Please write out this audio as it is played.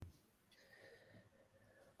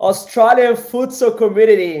Australian futsal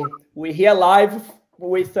community. We're here live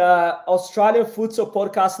with Australian futsal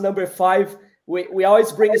podcast number 5. We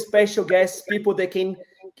always bring special guests, people that can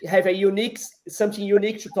have something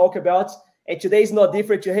unique to talk about. And today is not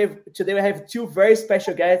different. Today we have two very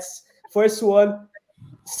special guests. First one,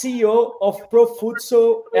 CEO of Pro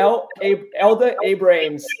Futsal, Elder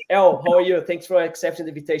Abrahams. El, how are you? Thanks for accepting the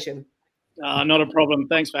invitation. Not a problem.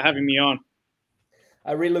 Thanks for having me on.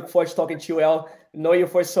 I really look forward to talking to you, El. Know you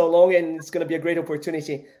for so long, and it's going to be a great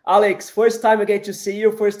opportunity. Alex, first time I get to see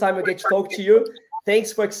you, first time I get to talk to you.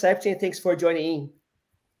 Thanks for accepting, thanks for joining in.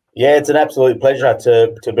 Yeah, it's an absolute pleasure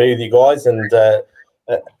to be with you guys, and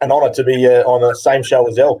an honour to be on the same show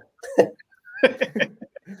as El.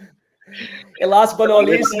 And last but not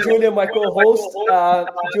least, Julian, my co-host.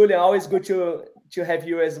 Julian, always good to have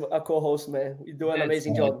you as a co-host, man. You do an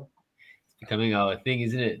amazing job. It's becoming our thing,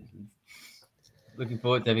 isn't it? Looking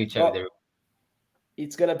forward to having a chat with everyone.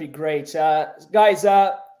 It's going to be great. Guys,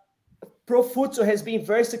 Pro Futsal has been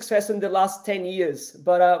very successful in the last 10 years.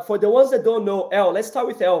 But for the ones that don't know, El, let's start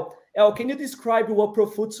with El. El, can you describe what Pro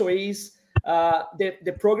Futsal is,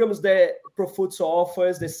 the programs that Pro Futsal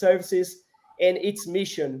offers, the services, and its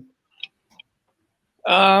mission?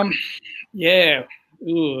 Yeah.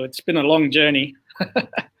 Ooh, it's been a long journey.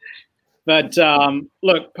 But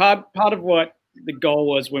look, part of what the goal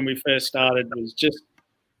was when we first started was just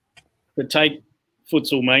to take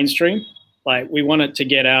futsal mainstream. Like, we wanted to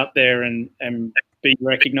get out there and be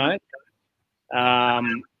recognised.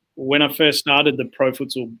 When I first started the Pro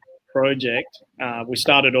Futsal project, we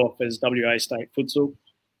started off as WA State Futsal.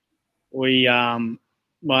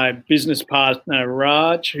 My business partner,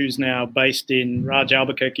 Raj, who's now Raj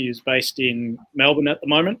Albuquerque, who's based in Melbourne at the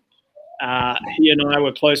moment. He and I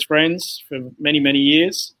were close friends for many, many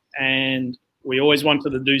years, and we always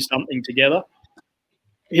wanted to do something together.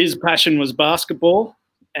 His passion was basketball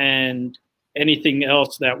and anything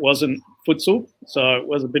else that wasn't futsal, so it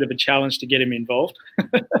was a bit of a challenge to get him involved.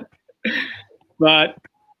 But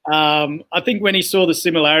I think when he saw the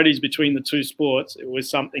similarities between the two sports, it was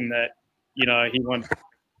something that,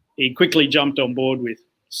 he quickly jumped on board with.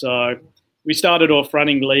 So we started off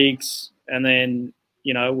running leagues, and then,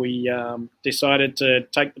 we decided to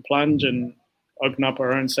take the plunge and open up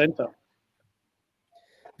our own centre.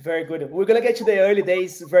 Very good. We're going to get to the early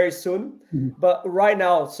days very soon. Mm-hmm. But right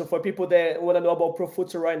now, so for people that want to know about Pro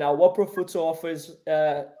Futsal right now, what Pro Futsal offers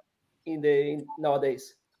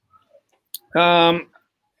nowadays?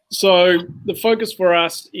 So the focus for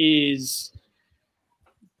us is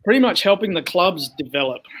pretty much helping the clubs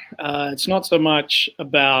develop. It's not so much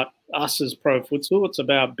about us as Pro Futsal. It's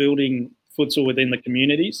about building futsal within the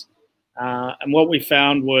communities. And what we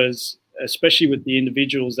found was, especially with the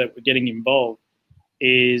individuals that were getting involved,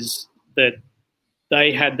 is that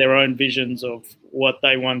they had their own visions of what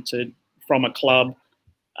they wanted from a club,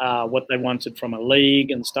 what they wanted from a league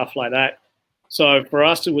and stuff like that. So for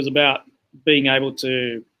us, it was about being able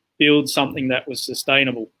to build something that was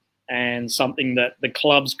sustainable and something that the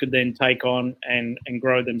clubs could then take on and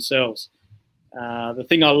grow themselves. The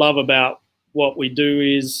thing I love about what we do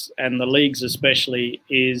is, and the leagues especially,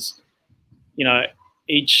 is,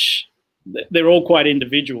 they're all quite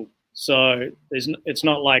individual. So it's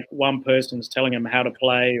not like one person's telling them how to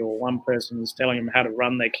play or one person is telling them how to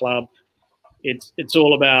run their club. It's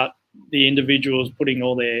all about the individuals putting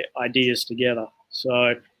all their ideas together.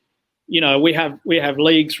 So, we have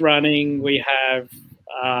leagues running. We have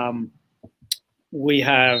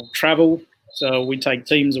travel. So we take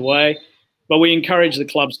teams away, but we encourage the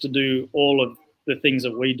clubs to do all of the things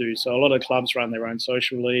that we do. So a lot of clubs run their own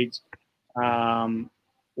social leagues.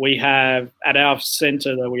 We have, at our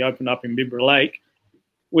centre that we opened up in Bibra Lake,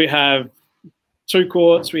 we have 2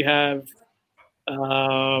 courts. We have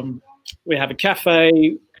a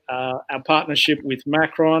cafe, our partnership with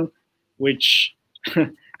Macron, which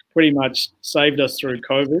pretty much saved us through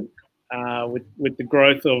COVID, with the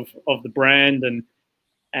growth of the brand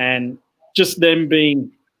and just them being,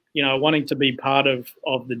 wanting to be part of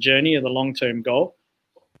the journey of the long-term goal.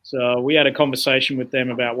 So we had a conversation with them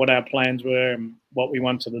about what our plans were and what we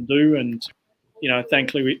wanted to do. And,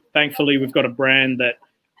 thankfully we've got a brand that,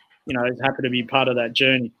 is happy to be part of that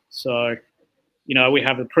journey. So, we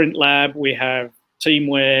have a print lab, we have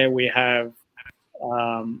teamwear, we have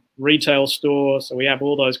retail store. So we have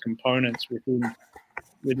all those components within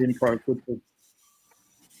Pro Futsal.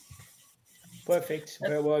 Perfect.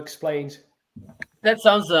 Very well explained. That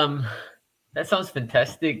sounds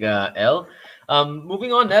fantastic, El.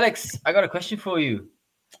 Moving on, Alex, I got a question for you.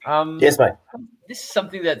 Yes, mate. This is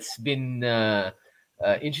something that's been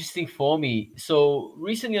interesting for me. So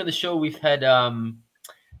recently on the show, we've had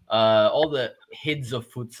all the heads of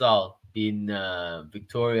futsal in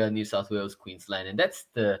Victoria, New South Wales, Queensland, and that's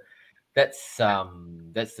the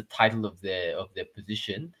title of their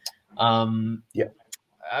position. Yeah.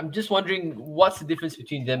 I'm just wondering what's the difference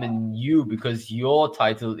between them and you, because your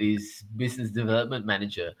title is business development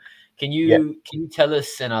manager. Can you tell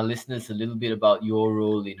us and our listeners a little bit about your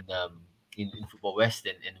role in Football West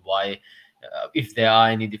and why, if there are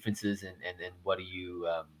any differences, and what do you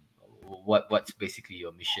what's basically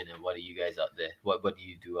your mission, and what are you guys out there? What do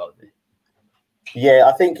you do out there? Yeah,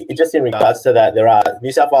 I think just in regards to that, there are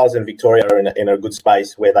New South Wales and Victoria are in a good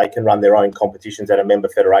space where they can run their own competitions at a member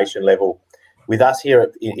federation level. With us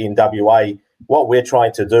here in WA, what we're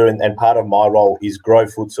trying to do, and part of my role, is grow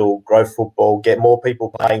futsal, grow football, get more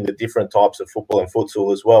people playing the different types of football and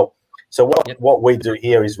futsal as well. So what we do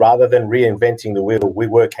here is, rather than reinventing the wheel, we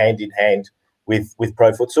work hand in hand with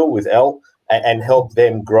Pro Futsal, with Elle, and help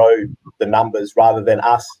them grow the numbers rather than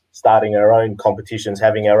us starting our own competitions,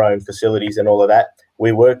 having our own facilities and all of that.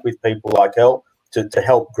 We work with people like Elle to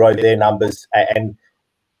help grow their numbers. And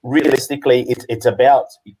realistically, it's about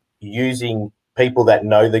using people that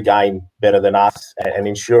know the game better than us and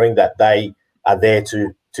ensuring that they are there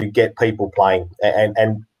to get people playing.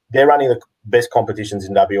 And they're running the best competitions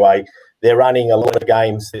in WA. They're running a lot of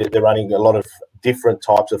games. They're running a lot of different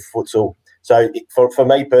types of futsal. So for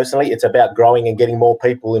me personally, it's about growing and getting more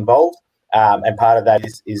people involved. And part of that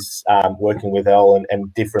is working with Elle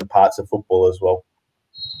and different parts of football as well.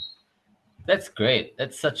 That's great.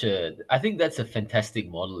 I think that's a fantastic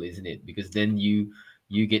model, isn't it? Because then you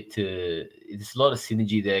get to, there's a lot of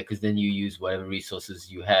synergy there, because then you use whatever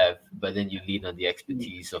resources you have, but then you lean on the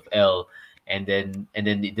expertise of Elle, and then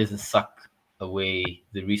it doesn't suck away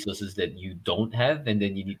the resources that you don't have, and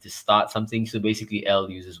then you need to start something. So basically Elle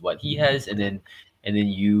uses what he has, and then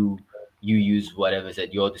you use whatever's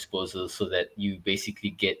at your disposal, so that you basically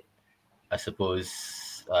get, I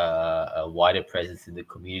suppose, a wider presence in the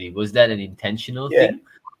community. Was that an intentional thing,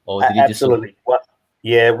 or did it absolutely just...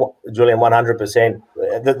 Yeah, Julian, 100%.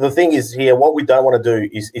 The thing is here, what we don't want to do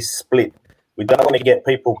is split. We don't want to get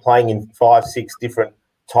people playing in 5-6 different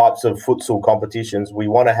types of futsal competitions. We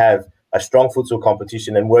want to have a strong futsal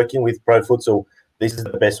competition, and working with Pro Futsal, this is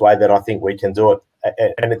the best way that I think we can do it.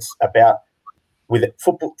 And it's about, with it,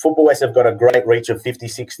 Football West have got a great reach of 50,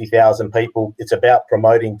 60,000 people. It's about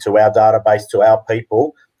promoting to our database, to our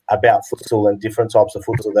people, about futsal and different types of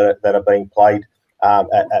futsal that are being played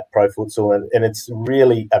at Pro Futsal, and it's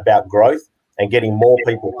really about growth and getting more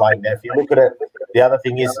people playing. Now, if you look at it, the other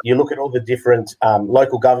thing is, you look at all the different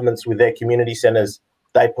local governments with their community centres.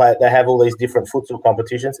 They have all these different futsal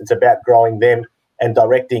competitions. It's about growing them and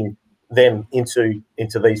directing them into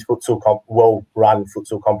these well-run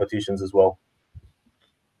futsal competitions as well.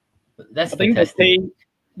 That's I think fantastic.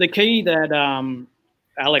 the key that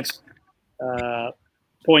Alex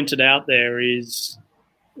pointed out there is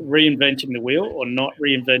reinventing the wheel or not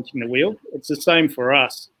reinventing the wheel. It's the same for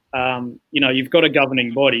us. You've got a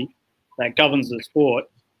governing body that governs the sport.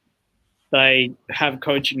 They have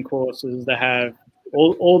coaching courses. They have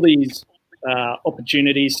all these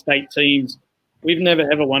opportunities, state teams. We've never,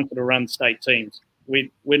 ever wanted to run state teams.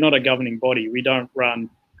 We're not a governing body. We don't run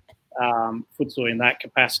futsal in that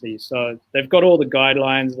capacity. So they've got all the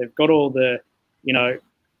guidelines. They've got all the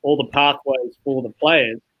pathways for the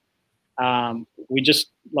players. We just,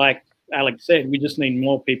 like Alex said, we just need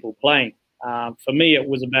more people playing. For me, it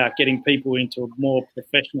was about getting people into a more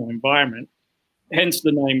professional environment, hence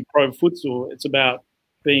the name Pro Futsal. It's about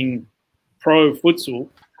being pro futsal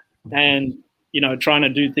and, trying to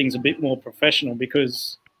do things a bit more professional,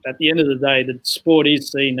 because at the end of the day, the sport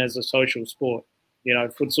is seen as a social sport.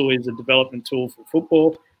 Futsal is a development tool for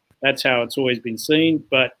football. That's how it's always been seen.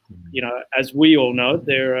 But, as we all know,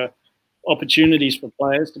 there are opportunities for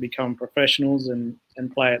players to become professionals and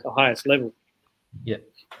play at the highest level. Yeah,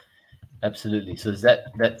 absolutely. So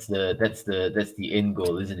that's the end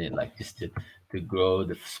goal, isn't it? Like, just to grow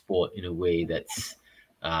the sport in a way that's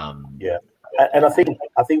And I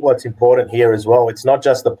think what's important here as well, it's not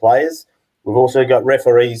just the players. We've also got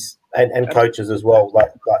referees and coaches as well,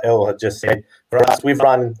 like Elle had just said. For us, we've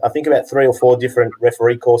run, I think, about 3 or 4 different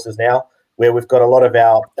referee courses now, where we've got a lot of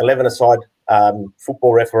our 11-a-side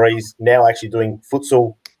football referees now actually doing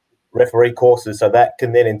futsal referee courses, so that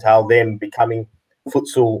can then entail them becoming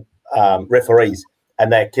futsal referees,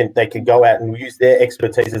 and they can go out and use their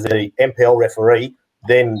expertise as an MPL referee,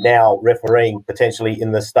 then now refereeing potentially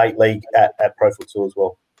in the state league at Pro Futsal as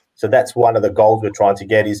well. So that's one of the goals we're trying to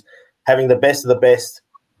get, is having the best of the best,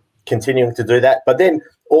 continuing to do that, but then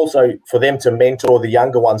also for them to mentor the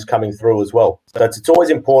younger ones coming through as well. So it's always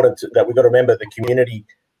important that we've got to remember the community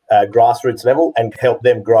grassroots level and help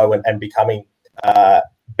them grow and becoming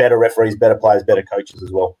better referees, better players, better coaches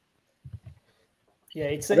as well. Yeah,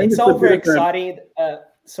 it's all very exciting.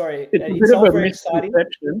 It's all very exciting.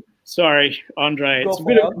 Sorry, Andre. It's a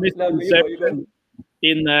bit of a misconception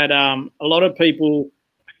in that a lot of people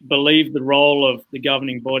believe the role of the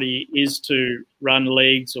governing body is to run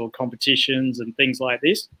leagues or competitions and things like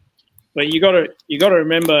this. But you got to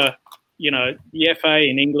remember, the FA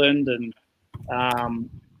in England and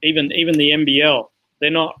even the NBL, they're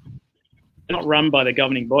not run by the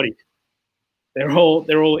governing body. They're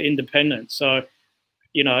all independent. So,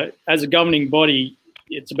 as a governing body,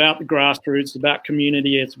 it's about the grassroots, it's about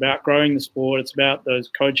community, it's about growing the sport, it's about those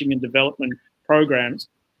coaching and development programs.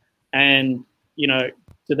 And,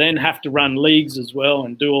 to then have to run leagues as well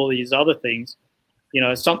and do all these other things,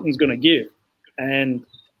 something's going to give. And,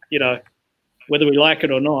 whether we like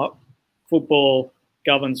it or not, football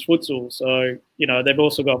governs futsal. So, they've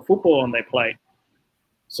also got football on their plate.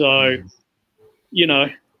 So,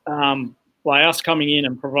 by us coming in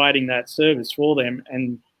and providing that service for them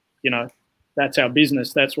and, that's our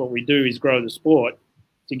business, that's what we do, is grow the sport.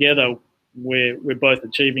 Together, we're both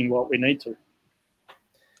achieving what we need to.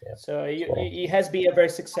 Yeah. So it has been a very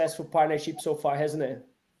successful partnership so far, hasn't it?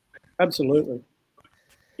 Absolutely.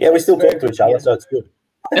 Yeah, we still talk to each other, so it's good.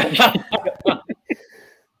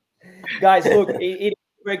 Guys, look,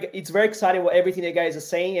 it's very exciting what everything you guys are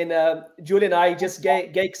saying, and Julian and I just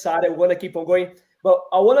get excited. We want to keep on going, but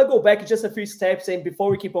I want to go back just a few steps, and before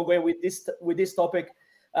we keep on going with this topic,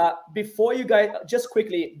 before you guys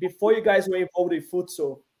were involved with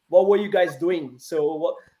futsal, what were you guys doing?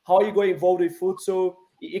 So how you got involved with futsal?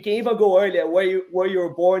 You can even go earlier, where you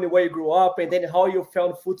were born, where you grew up, and then how you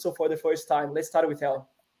found futsal for the first time. Let's start with Hal.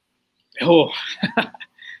 Oh,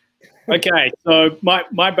 okay. So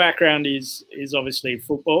my background is obviously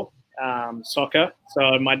football, soccer.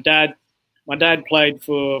 So my dad played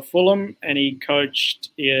for Fulham, and he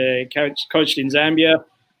coached in Zambia,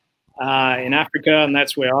 in Africa, and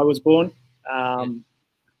that's where I was born.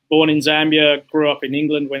 Born in Zambia, grew up in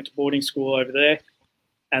England, went to boarding school over there,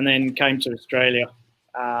 and then came to Australia.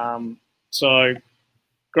 So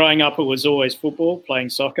growing up, it was always football, playing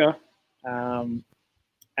soccer. And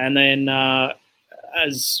then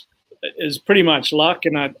as pretty much luck,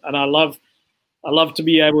 and I love to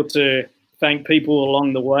be able to thank people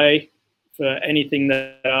along the way for anything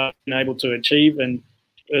that I've been able to achieve. And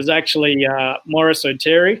it was actually Maurice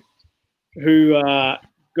O'Terry who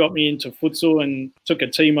got me into futsal and took a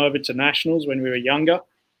team over to nationals when we were younger.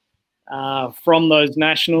 From those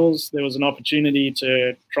nationals, there was an opportunity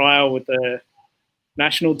to trial with the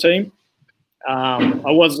national team.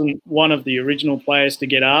 I wasn't one of the original players to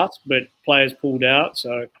get asked, but players pulled out,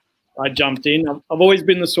 so I jumped in. I've always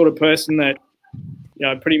been the sort of person that,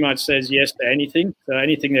 pretty much says yes to anything. So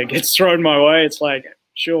anything that gets thrown my way, it's like,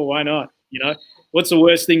 sure, why not? What's the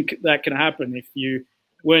worst thing that can happen if you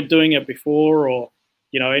weren't doing it before, or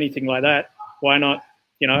anything like that? Why not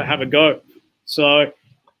have a go? So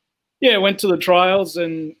yeah, went to the trials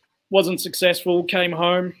and wasn't successful, came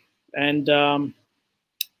home, and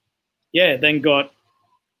then got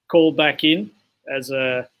called back in as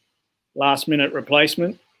a last minute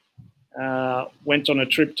replacement. Went on a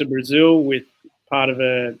trip to Brazil with part of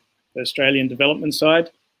the Australian development side.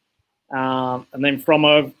 And then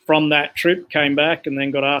from that trip, came back and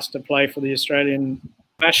then got asked to play for the Australian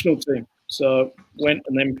national team. So went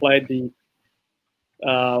and then played the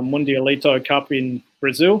Mundialito Cup in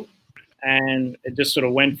Brazil, and it just sort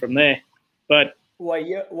of went from there. But what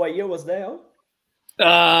year was that?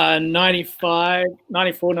 94,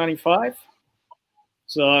 95.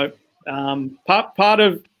 So part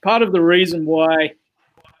of the reason why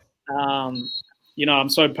I'm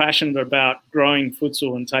so passionate about growing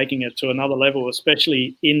futsal and taking it to another level,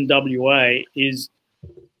 especially in WA, is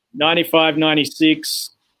 95,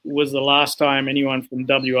 96 was the last time anyone from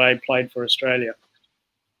WA played for Australia.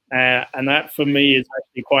 And that for me is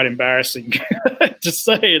actually quite embarrassing to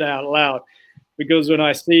say it out loud, because when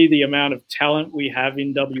I see the amount of talent we have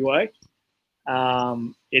in WA,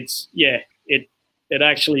 it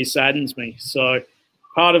actually saddens me. So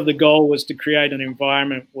part of the goal was to create an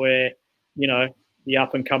environment where, the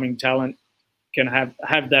up and coming talent can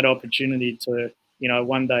have that opportunity to,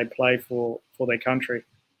 one day play for their country.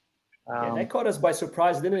 That caught us by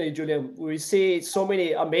surprise, didn't it, Julian? We see so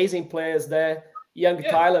many amazing players there. Young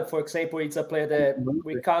Tyler, for example, it's a player that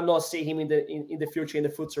we cannot see him in the future in the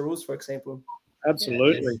futsal rules, for example.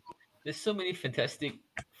 Absolutely. There's so many fantastic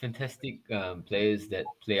players that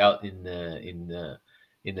play out in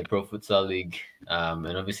in the Pro Futsal League,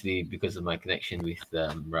 and obviously because of my connection with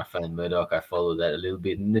Rafa and Murdoch, I follow that a little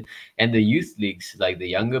bit. And the youth leagues, like the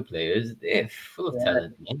younger players, they're full of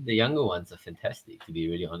talent. And the younger ones are fantastic. To be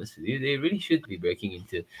really honest with you, they really should be breaking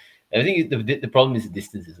into. I think the problem is the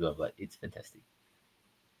distance as well, but it's fantastic.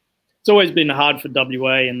 It's always been hard for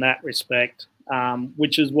WA in that respect,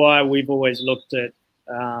 which is why we've always looked at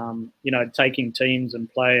taking teams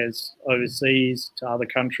and players overseas to other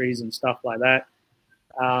countries and stuff like that.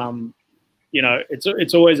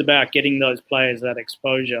 It's always about getting those players that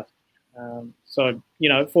exposure.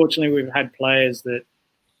 Fortunately, we've had players that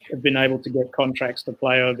have been able to get contracts to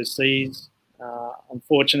play overseas.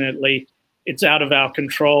 Unfortunately, it's out of our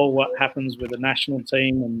control what happens with the national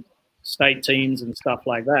team and state teams and stuff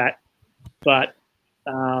like that. But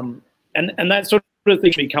and that sort of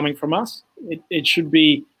thing should be coming from us. It should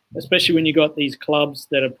be, especially when you got these clubs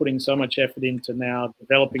that are putting so much effort into now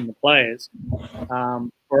developing the players.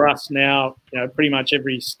 For us now, pretty much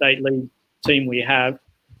every state league team we have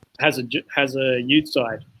has a youth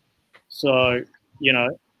side. So,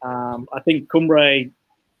 I think Cumbrae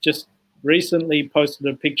just recently posted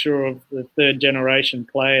a picture of the third generation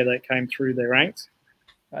player that came through their ranks.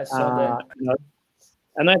 I saw that.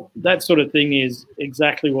 And that sort of thing is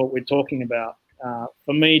exactly what we're talking about.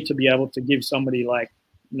 For me to be able to give somebody like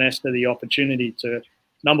Nesta the opportunity to,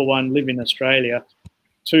 number one, live in Australia,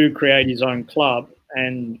 two, create his own club,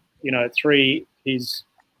 and three, he's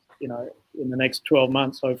in the next 12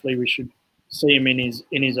 months, hopefully we should see him in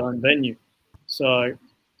his own venue. So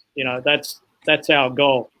that's our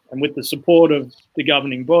goal, and with the support of the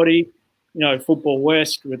governing body, Football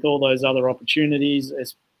West, with all those other opportunities,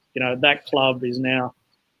 that club is now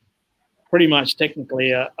pretty much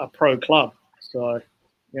technically a pro club. So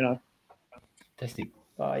fantastic.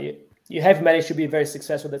 You have managed to be very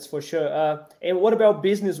successful, that's for sure. And what about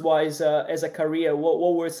business-wise as a career?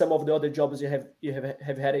 What were some of the other jobs you have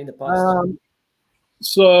had in the past?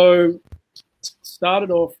 So started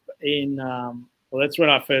off in that's when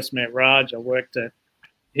I first met Raj.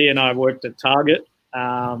 He and I worked at Target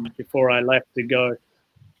before I left to go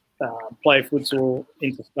play futsal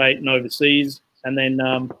interstate and overseas, and then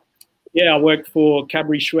I worked for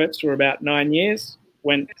Cadbury Schweppes for about 9 years.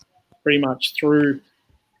 Went pretty much through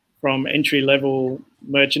from entry-level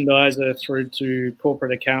merchandiser through to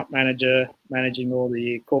corporate account manager, managing all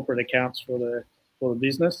the corporate accounts for the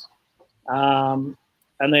business. And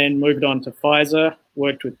then moved on to Pfizer,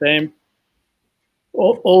 worked with them.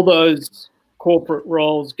 All those corporate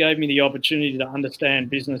roles gave me the opportunity to understand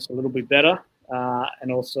business a little bit better,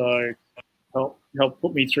 and also help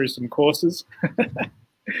put me through some courses.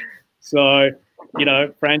 So,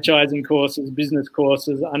 franchising courses, business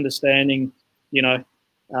courses, understanding,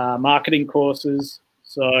 marketing courses.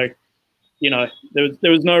 So, there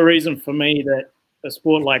was no reason for me that a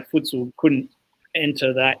sport like futsal couldn't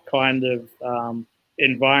enter that kind of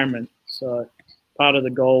environment. So part of the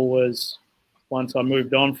goal was, once I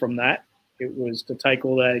moved on from that, it was to take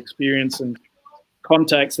all that experience and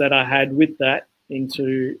contacts that I had with that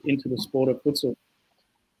into the sport of futsal.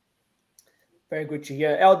 Very good to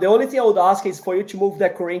hear. El, the only thing I would ask is for you to move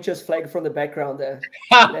that Corinthians flag from the background there.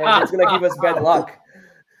 That's going to give us bad luck.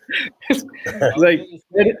 It's like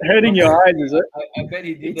hurting your eyes, is it? I bet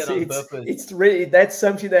he did that on purpose. It's really, that's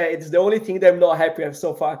something that it's the only thing that I'm not happy with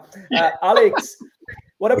so far. Alex,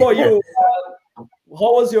 what about you?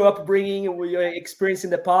 How was your upbringing, your experience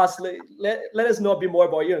in the past? Let us know a bit more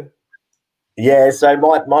about you. Yeah, so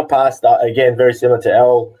my past, again, very similar to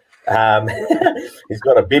El. He's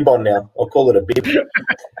got a bib on now. I'll call it a bib.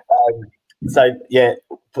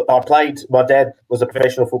 I played. My dad was a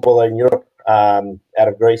professional footballer in Europe, out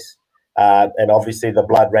of Greece, and obviously the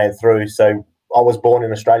blood ran through. So I was born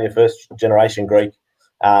in Australia, first generation Greek,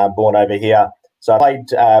 born over here. So I played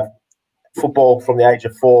football from the age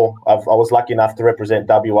of 4. I was lucky enough to represent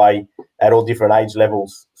WA at all different age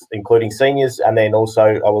levels, including seniors, and then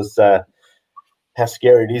also I was. How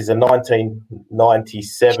scary it is, a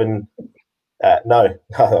 1997,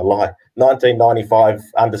 1995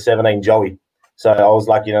 under-17 Joey. So I was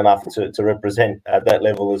lucky enough to represent at that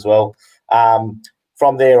level as well. From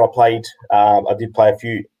there, I did play a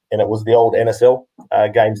few, and it was the old NSL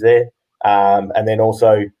games there. And then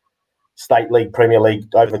also State League, Premier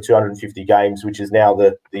League, over 250 games, which is now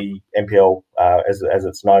the NPL as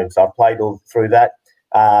it's known. So I've played all through that.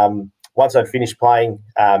 Once I'd finished playing,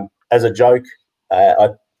 as a joke, I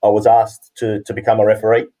was asked to become a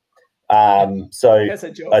referee. So I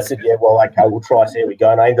said, yeah, well, okay, we'll try, see how we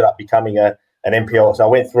go. And I ended up becoming an NPL. So I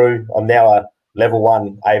went through, I'm now a level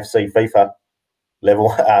 1 AFC FIFA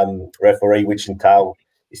level referee, which entail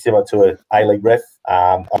is similar to an A-League ref.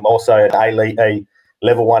 I'm also an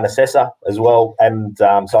level 1 assessor as well. And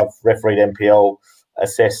so I've refereed NPL,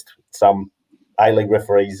 assessed some A-League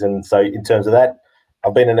referees. And so in terms of that,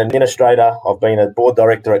 I've been an administrator. I've been a board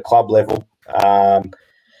director at club level.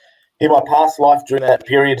 In my past life, during that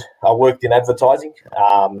period, I worked in advertising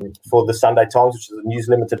for the Sunday Times, which is a News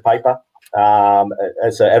Limited paper,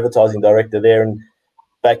 as an advertising director there. And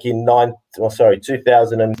back in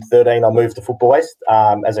 2013, I moved to Football West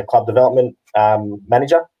as a club development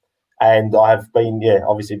manager. And I have been,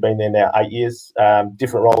 obviously been there now 8 years,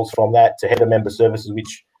 different roles from that to head of member services,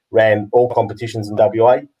 which ran all competitions in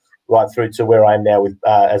WA, right through to where I am now with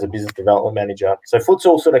as a business development manager. So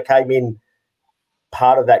futsal sort of came in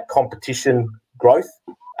part of that competition growth,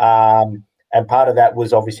 and part of that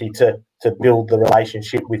was obviously to build the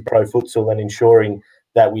relationship with Pro Futsal and ensuring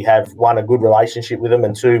that we have, one, a good relationship with them,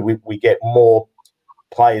 and two, we get more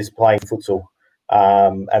players playing futsal.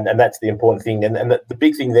 And that's the important thing. And the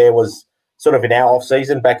big thing there was sort of in our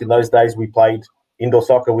off-season. Back in those days, we played indoor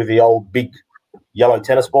soccer with the old big yellow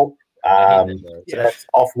tennis ball. So that's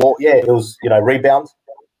off-wall. Yeah, it was, rebound.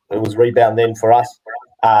 It was rebound then for us.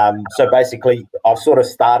 So basically, I've sort of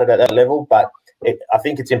started at that level, but I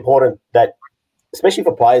think it's important that, especially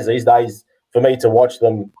for players these days, for me to watch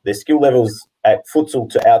them, their skill levels at futsal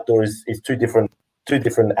to outdoor is two different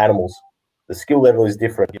animals. The skill level is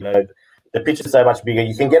different. The pitch is so much bigger.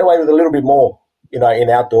 You can get away with a little bit more, in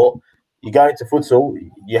outdoor. You go into futsal,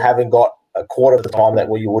 you haven't got a quarter of the time that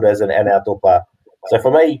you would as an outdoor player. So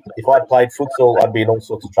for me, if I'd played futsal, I'd be in all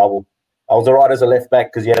sorts of trouble. I was all right as a left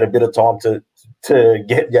back because you had a bit of time to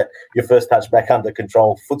get your first touch back under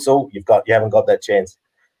control. Futsal, you haven't got that chance.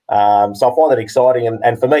 So I find that exciting,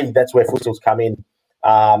 and for me, that's where futsal's come in.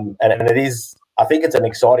 And it is, I think it's an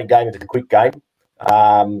exciting game. It's a quick game.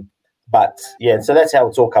 But yeah, so that's how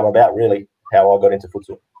it's all come about, really, how I got into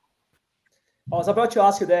futsal. I was about to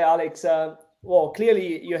ask you there, Alex. Well,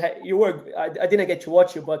 clearly you were. I didn't get to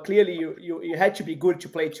watch you, but clearly you had to be good to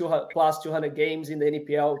play plus 200 games in the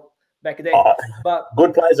NPL back then. But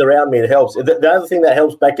good players around me, it helps. The other thing that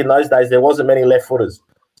helps back in those days, there wasn't many left footers.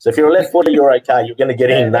 So if you're a left footer, you're okay. You're going to get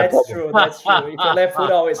in. That's true. That's true. If you're left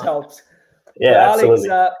footer, always helps. Yeah, but absolutely.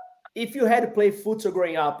 Alex, if you had to play futsal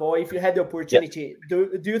growing up, or if you had the opportunity,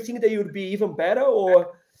 do you think that you would be even better?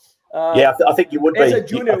 Or I think you would be. As a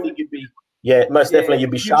junior, I think you'd be. Yeah, most definitely.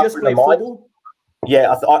 You'd be sharper in the mind. Football?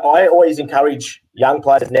 Yeah, I always encourage young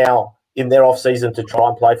players now in their off season to try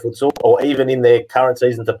and play futsal, or even in their current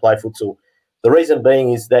season to play futsal. The reason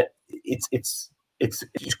being is that it's you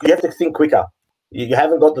have to think quicker. You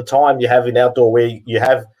haven't got the time you have in outdoor where you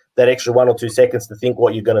have that extra 1 or 2 seconds to think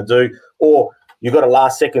what you're going to do, or you've got a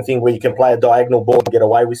last second thing where you can play a diagonal ball and get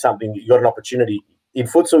away with something. You've got an opportunity. In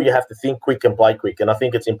futsal, you have to think quick and play quick. And I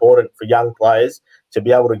think it's important for young players to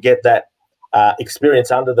be able to get that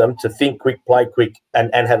experience under them to think quick, play quick,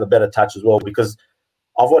 and have a better touch as well. Because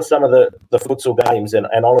I've watched some of the futsal games, and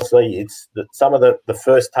honestly, it's some of the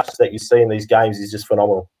first touch that you see in these games is just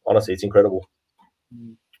phenomenal. Honestly, it's incredible.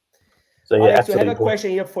 So yeah, Alex, I have a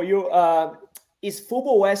question here for you. Is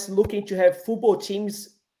Football West looking to have football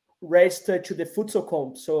teams registered to the futsal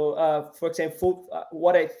comp? So, for example,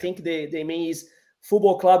 what I think they mean is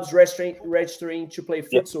football clubs registering to play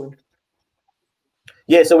futsal.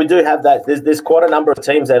 Yeah, so we do have that. There's quite a number of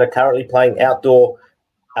teams that are currently playing outdoor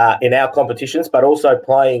in our competitions, but also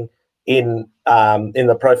playing in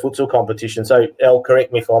the Pro Futsal competition. So, Elle,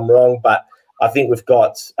 correct me if I'm wrong, but I think we've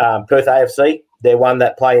got Perth AFC. They're one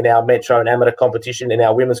that play in our Metro and Amateur competition, in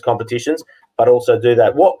our women's competitions, but also do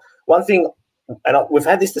that. One thing, and we've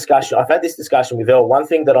had this discussion. I've had this discussion with Elle. One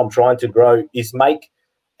thing that I'm trying to grow is make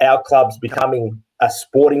our clubs becoming a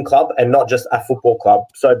sporting club and not just a football club.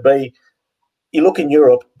 So, you look in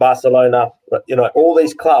Europe, Barcelona, all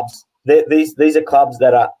these clubs. These are clubs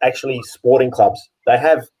that are actually sporting clubs. They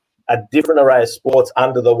have a different array of sports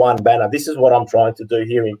under the one banner. This is what I'm trying to do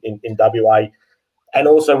here in WA, and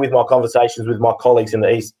also with my conversations with my colleagues in the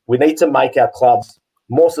East. We need to make our clubs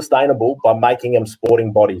more sustainable by making them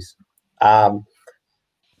sporting bodies. I'm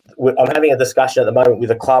having a discussion at the moment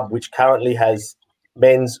with a club which currently has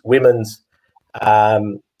men's, women's.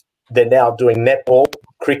 They're now doing netball,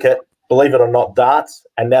 cricket, believe it or not, darts,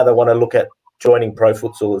 and now they want to look at joining Pro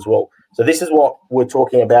Futsal as well. So this is what we're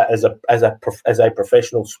talking about as a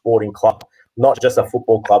professional sporting club, not just a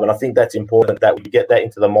football club. And I think that's important that we get that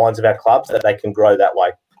into the minds of our clubs, that they can grow that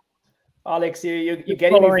way. Alex, you're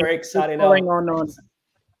getting me very excited now.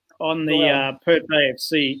 On the Perth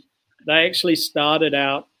AFC, they actually started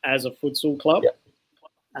out as a futsal club,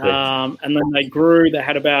 and then they grew. They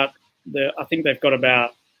had I think they've got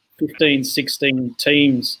about 15, 16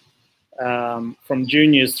 teams from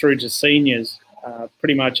juniors through to seniors,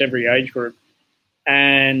 pretty much every age group.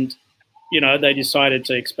 and they decided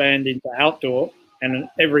to expand into outdoor, and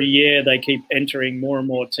every year they keep entering more and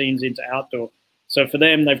more teams into outdoor. So for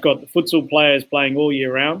them, they've got the futsal players playing all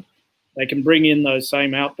year round. They can bring in those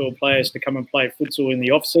same outdoor players to come and play futsal in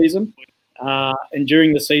the off season, and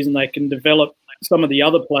during the season they can develop some of the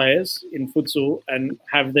other players in futsal and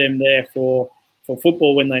have them there for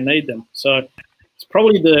football when they need them. So it's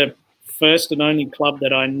probably the first and only club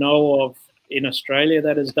that I know of in Australia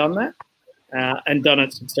that has done that and done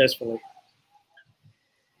it successfully.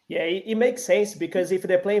 Yeah, it makes sense, because if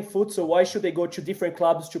they're playing futsal, why should they go to different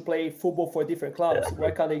clubs to play football for different clubs?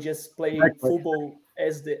 Why can't they just play football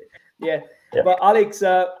as the... Yeah. But Alex,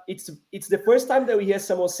 it's the first time that we hear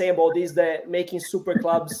someone say about this, that making super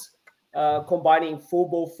clubs, combining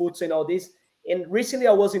football, futsal, and all this. And recently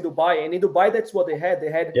I was in Dubai, and in Dubai, that's what they had.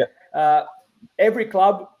 They had every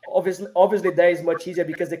club, obviously there is much easier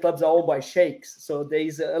because the clubs are owned by sheikhs, so there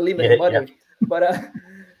is a limited money. But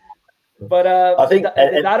I think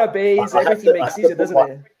the database, everything makes easier, doesn't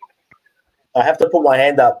it? I have to put my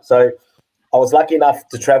hand up. So I was lucky enough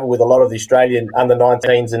to travel with a lot of the Australian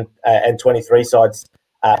under-19s and 23 sides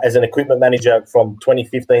as an equipment manager from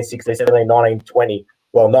 2015, 16, 17, 19, 20.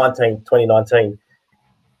 Well, 2019.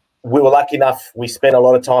 We were lucky enough. We spent a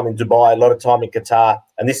lot of time in Dubai, a lot of time in Qatar,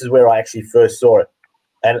 and this is where I actually first saw it.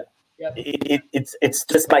 And it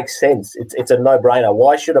just makes sense. It's a no-brainer.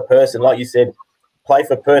 Why should a person, like you said, play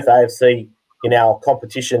for Perth AFC in our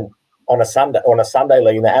competition on a Sunday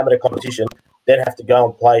league in the amateur competition, then have to go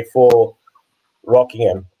and play for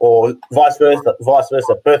Rockingham, or vice versa,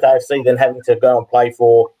 Perth AFC then having to go and play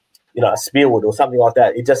for, Spearwood or something like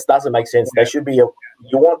that. It just doesn't make sense. There should be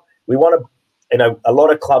we want to, a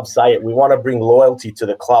lot of clubs say it, we want to bring loyalty to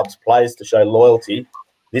the clubs, players to show loyalty.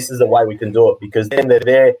 This is the way we can do it, because then they're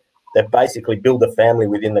there, they basically build a family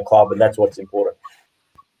within the club, and that's what's important.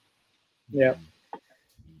 Yeah.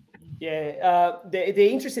 Yeah, the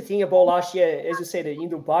interesting thing about last year, as you said, in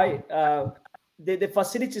Dubai, the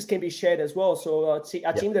facilities can be shared as well. So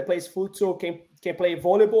a team that plays futsal can play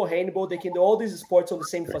volleyball, handball. They can do all these sports on the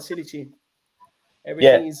same facility.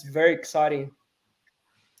 Everything is very exciting.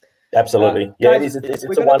 Absolutely, guys, it's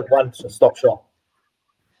a one-stop shop.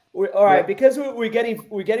 All right, because we're getting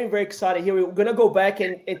very excited here. We're gonna go back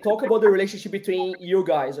and talk about the relationship between you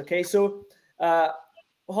guys. Okay, so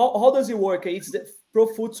how does it work? It's the Pro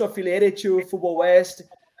Futsal affiliated to Football West.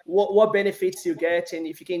 What benefits you get, and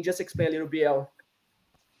if you can just explain a little bit.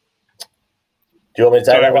 Do you want me to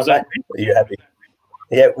take that one back? Are you happy?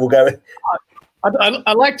 Yeah, we'll go.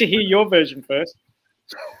 I'd like to hear your version first.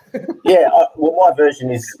 Well, my version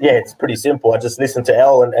is, it's pretty simple. I just listen to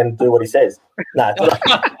Al and do what he says. No,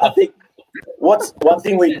 I think one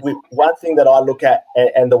thing that I look at,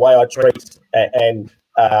 and the way I treat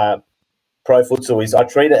Pro Futsal is I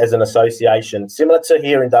treat it as an association. Similar to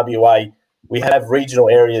here in WA, we have regional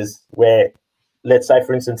areas where, let's say,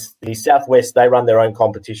 for instance, the Southwest, they run their own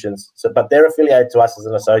competitions, but they're affiliated to us as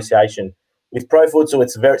an association. With Pro Futsal,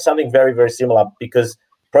 it's something very, very similar, because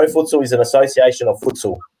Pro Futsal is an association of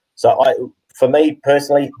futsal. So for me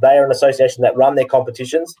personally, they are an association that run their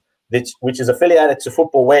competitions, which is affiliated to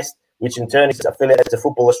Football West, which in turn is affiliated to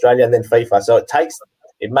Football Australia and then FIFA. So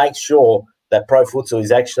it makes sure that Pro Futsal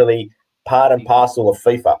is actually part and parcel of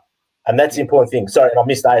FIFA. And that's the important thing. Sorry, I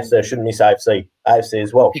missed AFC. I shouldn't miss AFC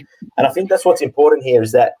as well. And I think that's what's important here,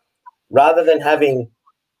 is that rather than having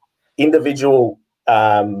individual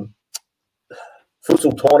futsal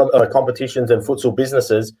tournament competitions and futsal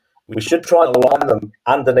businesses, we should try and align them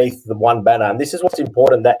underneath the one banner. And this is what's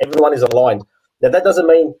important, that everyone is aligned. Now, that doesn't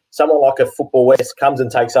mean someone like a Football West comes and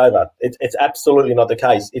takes over. It's absolutely not the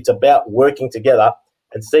case. It's about working together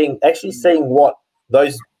and seeing what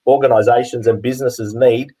those organisations and businesses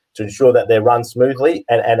need to ensure that they're run smoothly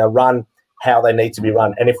and are run how they need to be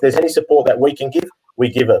run. And if there's any support that we can give, we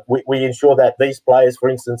give it. We ensure that these players, for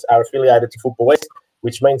instance, are affiliated to Football West,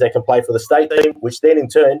 which means they can play for the state team, which then in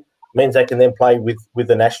turn means they can then play with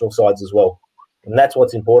the national sides as well. And that's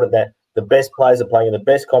what's important, that the best players are playing in the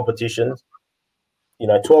best competitions,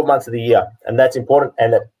 12 months of the year. And that's important,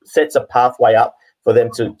 and it sets a pathway up for them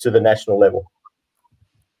to the national level.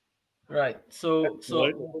 Right. So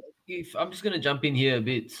if I'm just going to jump in here a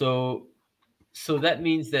bit. So that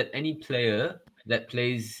means that any player that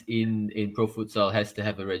plays in Pro Futsal has to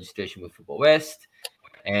have a registration with Football West,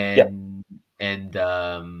 and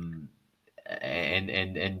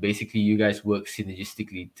basically you guys work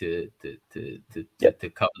synergistically to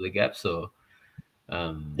cover the gap. So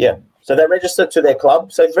so they register to their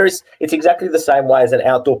club. So it's exactly the same way as an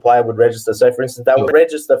outdoor player would register. So for instance, they would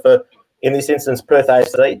register for, in this instance, Perth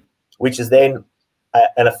AFC, which is then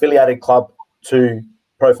an affiliated club to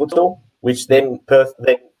Pro Futsal. which then Pro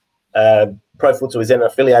Futsal is then an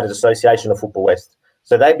affiliated association of Football West.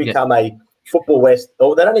 So they become a Football West,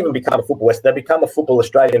 or they don't even become a Football West, they become a Football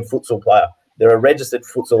Australian futsal player. They're a registered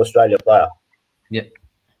Futsal Australia player. Yeah.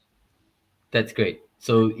 That's great.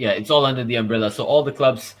 So, yeah, it's all under the umbrella. So all the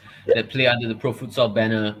clubs that play under the Pro Futsal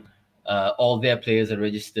banner, all their players are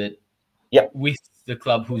registered with the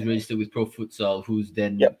club who's registered with Pro Futsal, who's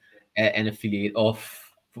then an affiliate of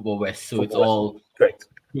Football West. So it's all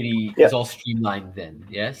pretty, it's all streamlined then.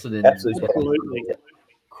 Yeah. So then, absolutely.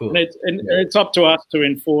 Cool. And it's up to us to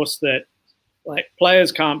enforce that. Like,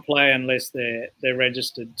 players can't play unless they're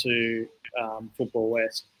registered to Football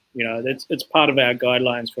West. You know, it's part of our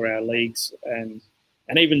guidelines for our leagues and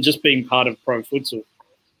even just being part of Pro Futsal.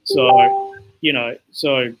 So, you know,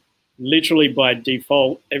 so literally by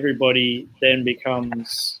default, everybody then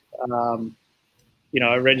becomes, you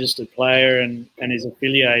know, a registered player and is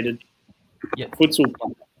affiliated futsal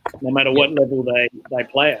player, no matter what level they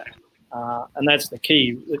play at. And that's the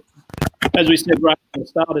key. As we said right from the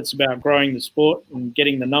start, it's about growing the sport and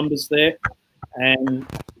getting the numbers there. And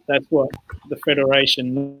that's what the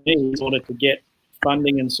Federation needs in order to get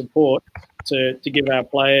funding and support to give our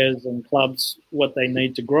players and clubs what they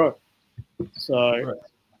need to grow. So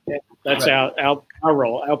that's our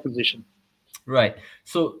role, our position. Right.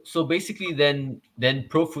 So basically then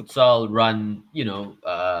Pro Futsal run, you know,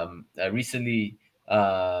 recently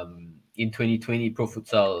in 2020, Pro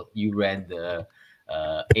Futsal, you ran the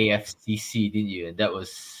AFCC, didn't you? And that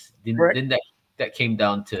was then that came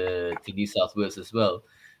down to New South Wales as well.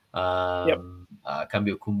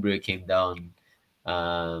 Cambio Cumbre came down,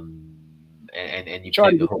 and you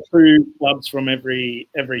tried to get through clubs from every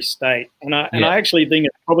state, and I actually think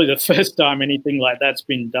it's probably the first time anything like that's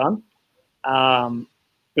been done,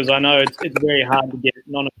 because I know it's very hard to get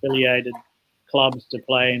non-affiliated clubs to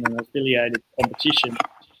play in an affiliated competition,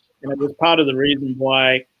 and it was part of the reason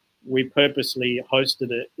why we purposely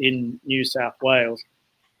hosted it in New South Wales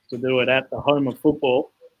to do it at the home of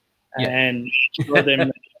football and show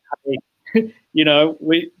them that, you know,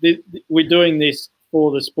 we're doing this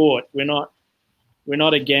for the sport. We're not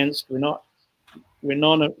against. It's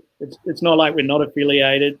not like we're not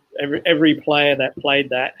affiliated. Every player that played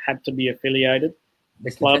that had to be affiliated.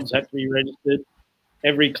 The clubs had to be registered.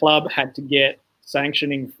 Every club had to get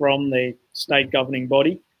sanctioning from the state governing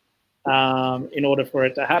body in order for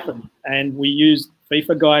it to happen. And we used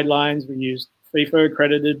FIFA guidelines. We used FIFA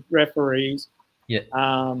accredited referees.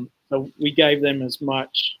 So we gave them as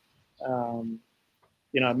much,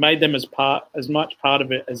 you know, made them as much part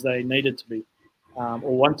of it as they needed to be, or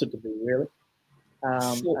wanted to be, really.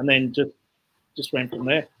 And then just went from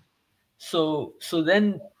there. So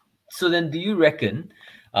then do you reckon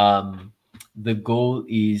the goal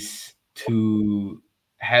is to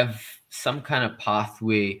have some kind of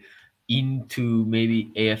pathway into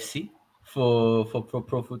maybe AFC for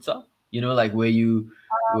Pro Futsal? You know, like where you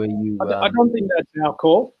I don't think that's our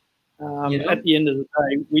call. You know? At the end of the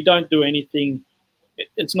day, we don't do anything.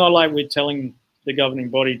 It's not like we're telling the governing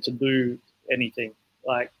body to do anything.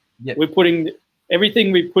 Like we're putting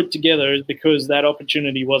everything we put together is because that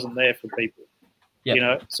opportunity wasn't there for people. You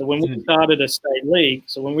know, so when we started a state league,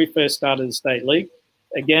 when we first started the state league,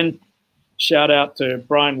 again, shout out to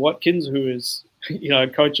Brian Watkins, who is, you know,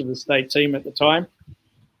 coach of the state team at the time.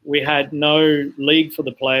 We had no league for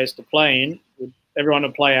the players to play in. Everyone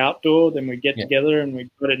would play outdoor, then we'd get together and we'd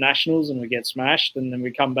go to nationals and we get smashed, and then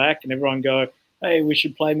we come back and everyone go, hey, we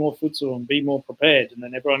should play more futsal and be more prepared. And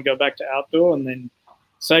then everyone go back to outdoor, and then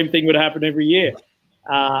same thing would happen every year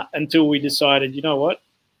until we decided, you know what,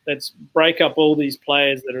 let's break up all these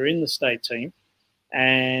players that are in the state team,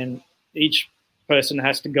 and each person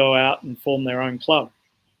has to go out and form their own club.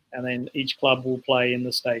 And then each club will play in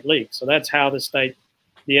the state league. So that's how the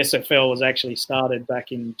SFL was actually started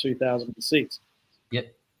back in 2006.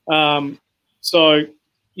 So,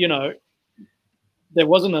 you know, there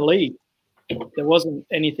wasn't a league. There wasn't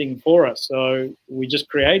anything for us. So we just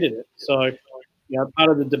created it. So, you know,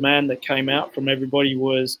 part of the demand that came out from everybody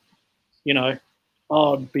was, you know,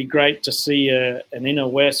 oh, it'd be great to see an inner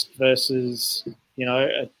west versus, you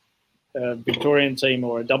know, a Victorian team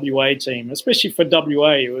or a WA team, especially for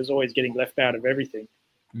WA, it was always getting left out of everything.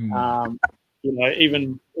 You know,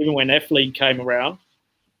 even when F League came around,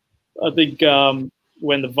 I think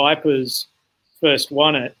when the Vipers first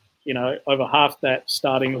won it, you know, over half that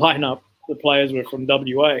starting lineup, the players were from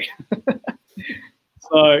WA.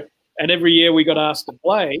 So, and every year we got asked to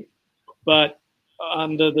play, but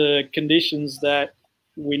under the conditions that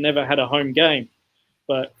we never had a home game.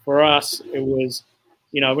 But for us, it was,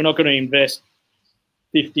 you know, we're not going to invest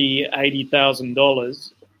 $50,000,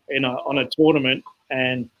 $80,000 on a tournament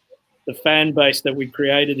and the fan base that we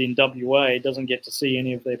created in WA doesn't get to see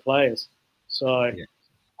any of their players. So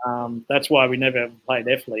that's why we never played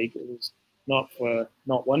F League. It was not for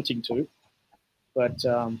not wanting to, but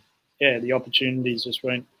the opportunities just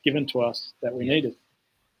weren't given to us that we needed.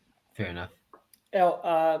 Fair enough.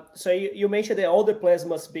 So you mentioned that all the players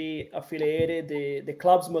must be affiliated, the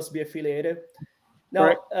clubs must be affiliated.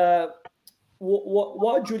 Now,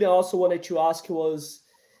 what Julian also wanted to ask was,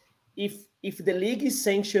 if the league is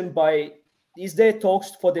sanctioned by, is there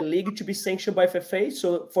talks for the league to be sanctioned by FFA?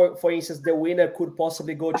 So, for instance, the winner could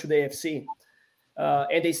possibly go to the AFC,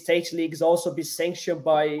 and the state leagues also be sanctioned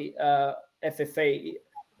by FFA.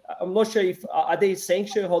 I'm not sure if are they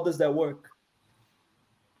sanctioned. How does that work?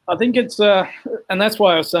 I think it's, and that's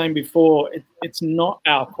why I was saying before, it's not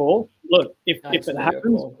our call. Look, if it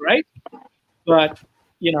happens, great. But,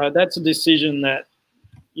 that's a decision that,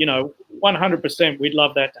 100% we'd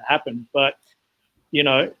love that to happen. But,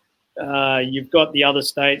 you've got the other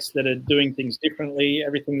states that are doing things differently,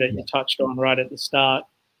 everything that you touched on right at the start.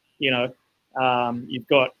 You've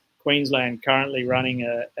got Queensland currently running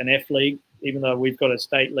an F League, even though we've got a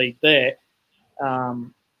state league there.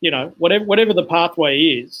 Whatever the pathway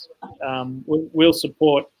is, we'll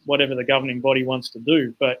support whatever the governing body wants to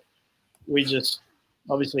do. But we just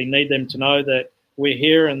obviously need them to know that we're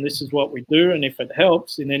here and this is what we do. And if it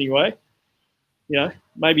helps in any way,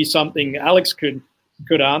 maybe something Alex could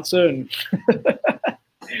answer and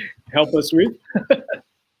help us with.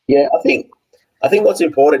 Yeah, I think what's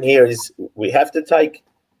important here is we have to take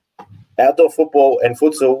outdoor football and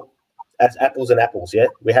futsal as apples and apples, yeah?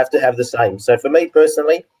 We have to have the same. So for me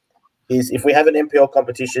personally, is if we have an NPL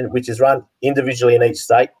competition which is run individually in each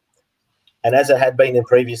state, and as it had been in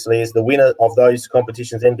previously, is the winner of those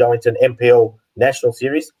competitions then go into an NPL national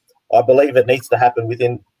series, I believe it needs to happen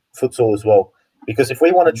within futsal as well. Because if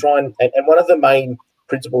we want to try and one of the main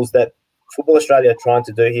principles that Football Australia are trying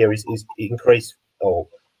to do here is increase or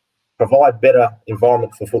provide better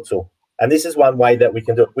environment for futsal. And this is one way that we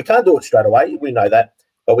can do it. We can't do it straight away, we know that.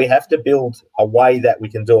 But we have to build a way that we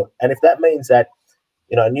can do it. And if that means that,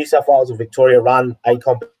 New South Wales or Victoria run a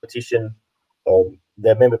competition or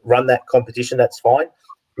they run that competition, that's fine.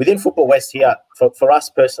 Within Football West here, for us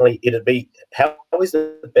personally, it'd be how is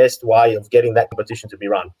the best way of getting that competition to be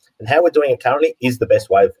run? And how we're doing it currently is the best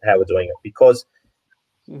way of how we're doing it, because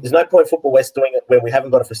there's no point Football West doing it when we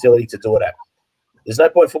haven't got a facility to do it at. There's no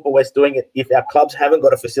point Football West doing it if our clubs haven't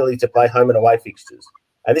got a facility to play home and away fixtures.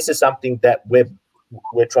 And this is something that we're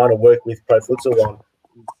trying to work with Pro Futsal on.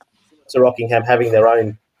 So Rockingham having their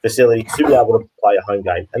own facility to be able to play a home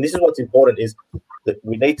game. And this is what's important, is that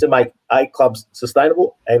we need to make clubs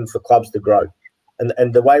sustainable and for clubs to grow.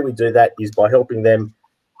 And the way we do that is by helping them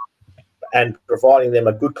and providing them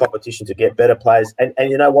a good competition to get better players. And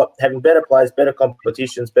you know what? Having better players, better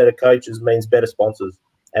competitions, better coaches means better sponsors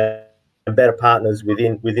and better partners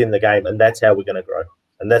within the game. And that's how we're going to grow.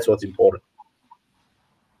 And that's what's important.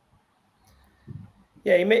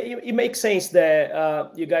 Yeah, it makes sense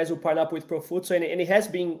that you guys will partner up with Pro Futsal, and it has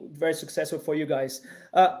been very successful for you guys.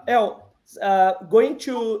 Going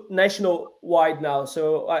to national-wide now.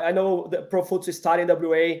 So I know that Pro Futsal started in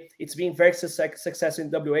WA. It's been very successful in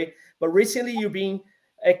WA. But recently you've been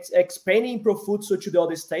expanding Pro Futsal to the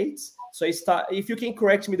other states. So if you can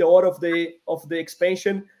correct me the order of the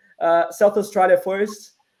expansion, South Australia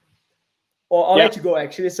first, or I'll let you go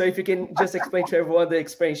actually. So if you can just explain to everyone the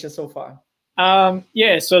expansion so far.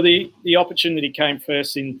 So the opportunity came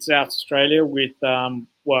first in South Australia with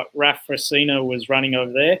what Raf Frasina was running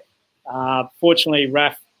over there. Fortunately,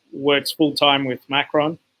 Raf works full-time with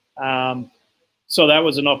Macron. So that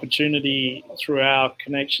was an opportunity through our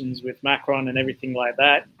connections with Macron and everything like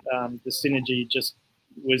that. The synergy just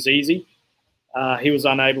was easy. He was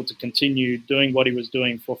unable to continue doing what he was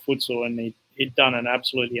doing for futsal, and he'd done an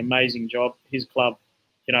absolutely amazing job. His club,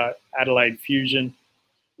 Adelaide Fusion,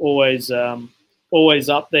 always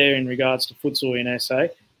up there in regards to futsal in SA.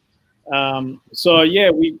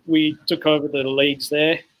 We took over the leagues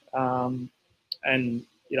there, and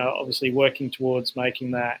obviously working towards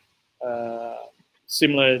making that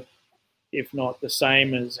similar, if not the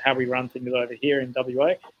same as how we run things over here in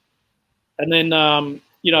WA. And then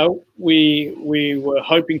we were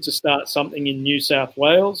hoping to start something in New South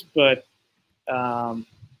Wales, but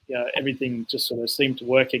everything just sort of seemed to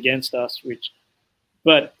work against us,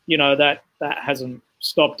 But that hasn't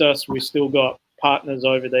stopped us. We've still got partners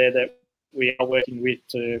over there that we are working with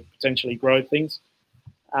to potentially grow things.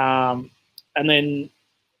 And then,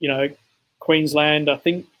 Queensland, I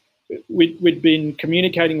think we'd been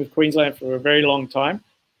communicating with Queensland for a very long time.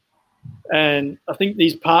 And I think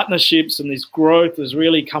these partnerships and this growth has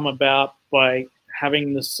really come about by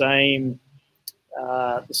having the same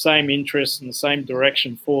interest and the same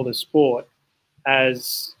direction for the sport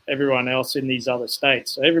as everyone else in these other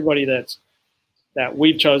states. So everybody that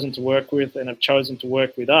we've chosen to work with and have chosen to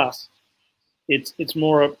work with us, it's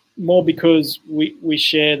more because we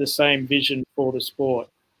share the same vision for the sport,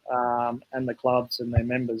 and the clubs and their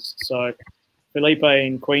members. So Felipe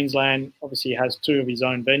in Queensland obviously has 2 of his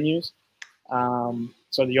own venues.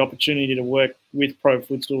 So the opportunity to work with Pro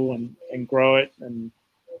Futsal and grow it and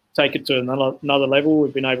take it to another level,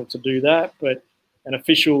 we've been able to do that. But an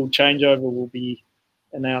official changeover will be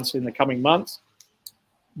announced in the coming months.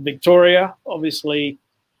 Victoria, obviously,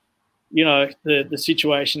 the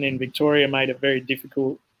situation in Victoria made it very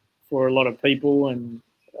difficult for a lot of people, and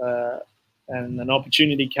an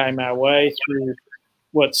opportunity came our way through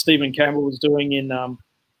what Stephen Campbell was doing in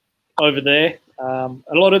over there.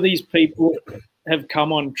 A lot of these people have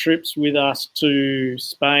come on trips with us to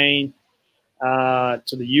Spain,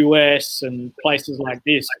 to the US, and places like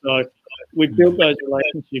this. So we've built those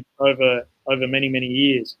relationships over many, many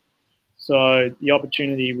years. So the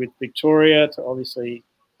opportunity with Victoria to obviously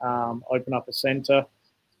open up a centre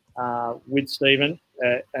with Stephen,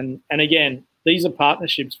 and again, these are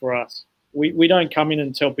partnerships for us. We don't come in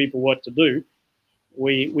and tell people what to do.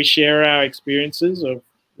 We share our experiences of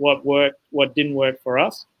what worked, what didn't work for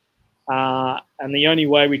us, and the only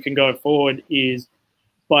way we can go forward is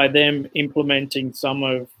by them implementing some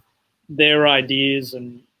of their ideas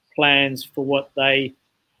and plans for what they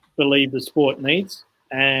believe the sport needs,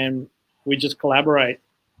 and we just collaborate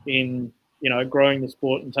in growing the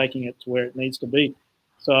sport and taking it to where it needs to be.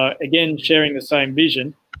 So again, sharing the same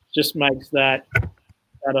vision just makes that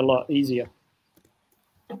a lot easier.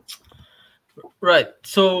 Right.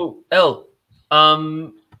 So, El,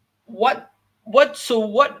 what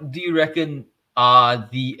do you reckon are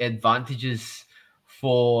the advantages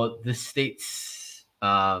for the states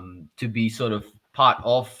to be sort of part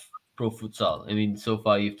of Pro Futsal? I mean, so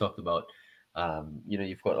far you've talked about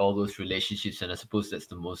you've got all those relationships, and I suppose that's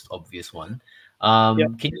the most obvious one.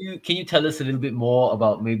 Can you tell us a little bit more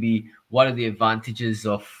about maybe what are the advantages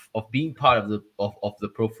of being part of the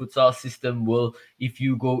Pro Futsal system? Well, if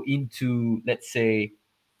you go into, let's say,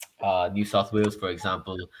 New South Wales, for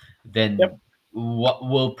example, then what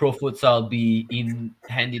will Pro Futsal be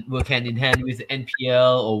hand in hand with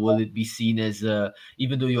NPL, or will it be seen as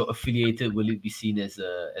even though you're affiliated, will it be seen as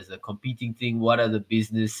a competing thing? What are the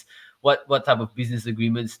business? What type of business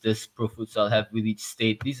agreements does Pro Futsal have with each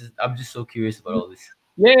state? I'm just so curious about all this.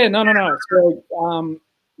 Yeah, no. So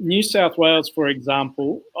New South Wales, for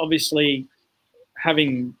example, obviously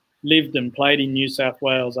having lived and played in New South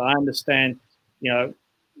Wales, I understand,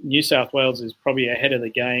 New South Wales is probably ahead of the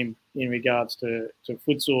game in regards to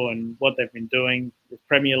futsal and what they've been doing with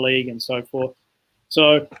Premier League and so forth.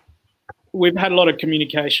 So we've had a lot of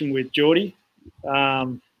communication with Geordie.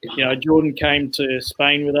 Jordan came to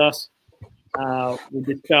Spain with us. We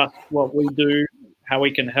discussed what we do, how we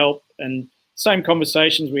can help, and same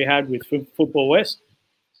conversations we had with Football West.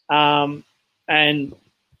 And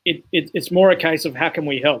it's more a case of how can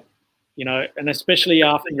we help, and especially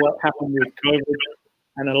after what happened with COVID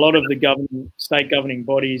and a lot of the state governing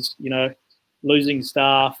bodies, losing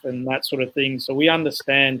staff and that sort of thing. So we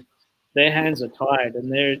understand their hands are tied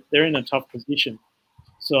and they're in a tough position.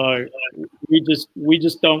 So we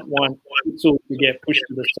just don't want futsal to get pushed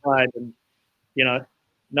to the side and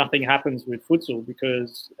nothing happens with futsal,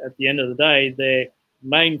 because at the end of the day their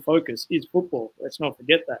main focus is football. Let's not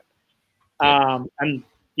forget that. And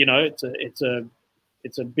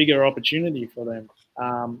it's a bigger opportunity for them.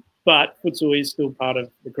 But futsal is still part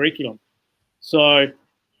of the curriculum. So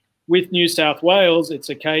with New South Wales, it's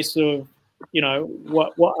a case of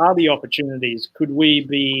what are the opportunities? Could we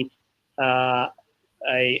be a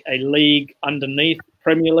league underneath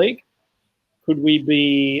Premier League? Could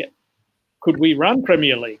we run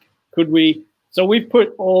Premier League? So we've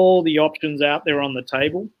put all the options out there on the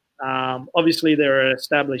table. Obviously, there are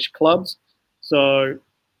established clubs, so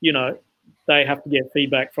they have to get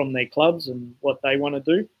feedback from their clubs and what they want to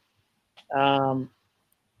do.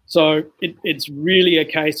 So it's really a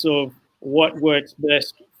case of what works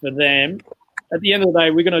best for them. At the end of the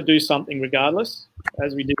day, we're going to do something regardless,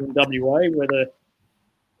 as we did in WA,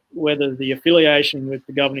 whether the affiliation with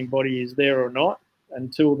the governing body is there or not.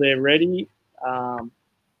 Until they're ready,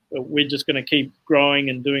 we're just going to keep growing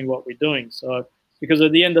and doing what we're doing. So, because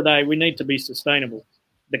at the end of the day, we need to be sustainable.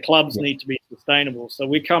 The clubs need to be sustainable. So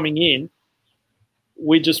we're coming in.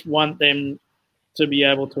 We just want them to be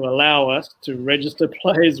able to allow us to register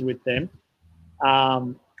players with them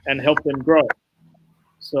and help them grow.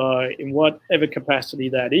 So in whatever capacity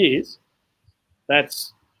that is,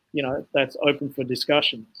 that's that's open for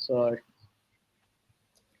discussion. So.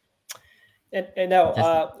 And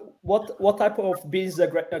now, what type of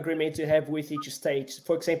business agreement you have with each state?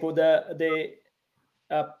 For example, the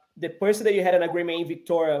person that you had an agreement in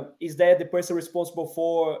Victoria, is that the person responsible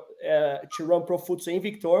for to run Pro Futsal in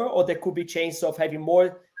Victoria, or there could be chance of having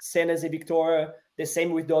more centers in Victoria? The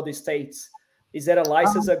same with the other states. Is that a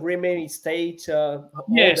license agreement in state?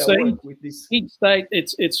 Yeah, so each state,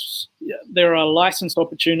 there are license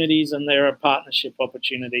opportunities and there are partnership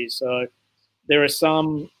opportunities. So there are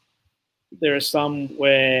some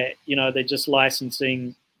where they're just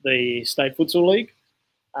licensing the State Futsal League.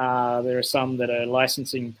 There are some that are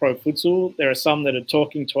licensing Pro Futsal. There are some that are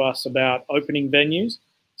talking to us about opening venues.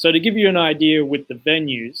 So to give you an idea with the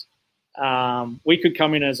venues, we could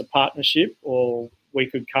come in as a partnership, or we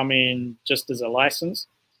could come in just as a license.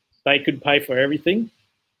 They could pay for everything.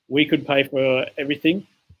 We could pay for everything.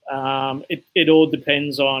 It all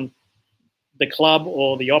depends on the club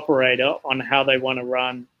or the operator on how they want to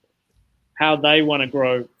run, how they want to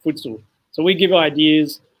grow futsal. So we give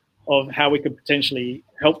ideas of how we could potentially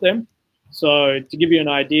help them. So to give you an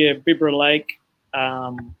idea, Bibra Lake,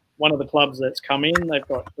 one of the clubs that's come in, they've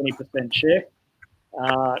got 20% share.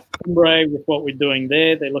 Cumbrae, with what we're doing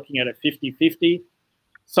there, they're looking at a 50-50.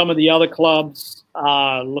 Some of the other clubs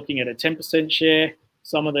are looking at a 10% share.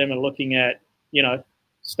 Some of them are looking at,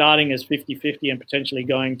 starting as 50-50 and potentially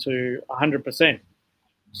going to 100%.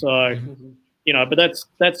 So, but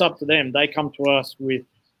that's up to them. They come to us with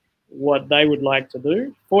what they would like to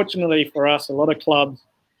do. Fortunately for us, a lot of clubs,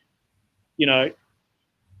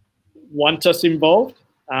 want us involved,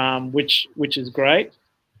 which is great.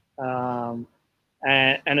 And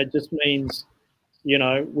it just means,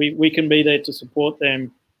 we can be there to support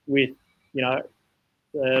them with,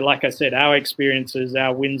 like I said, our experiences,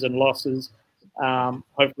 our wins and losses,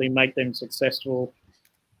 hopefully make them successful.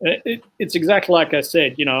 It's exactly like I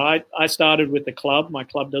said, I started with the club. My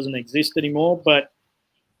club doesn't exist anymore, but,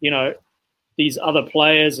 these other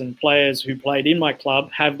players and players who played in my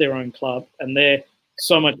club have their own club, and they're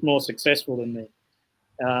so much more successful than me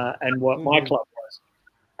and what my club was.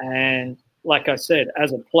 And like I said,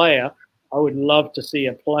 as a player, I would love to see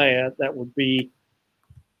a player that would be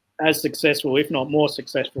as successful, if not more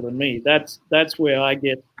successful than me. That's where I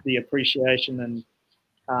get the appreciation and,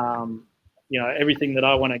 everything that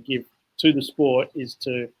I want to give to the sport is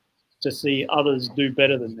to see others do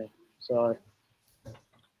better than me. So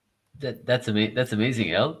that's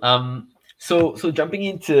amazing, El. So jumping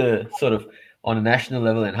into sort of on a national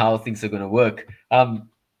level and how things are going to work.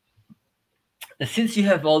 Since you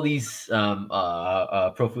have all these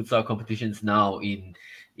pro futsal competitions now in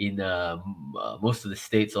most of the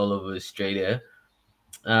states all over Australia,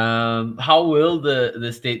 how will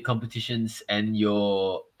the state competitions and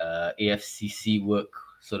your AFCC work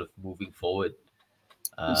sort of moving forward?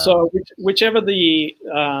 So whichever the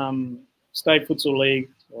State Futsal League,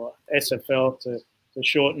 or SFL to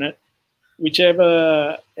shorten it,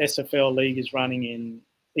 whichever SFL league is running in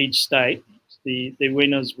each state, the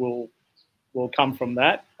winners will come from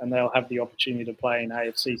that, and they'll have the opportunity to play in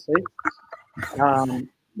AFCC.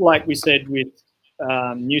 Like we said with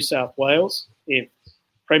New South Wales, if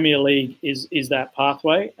Premier League is that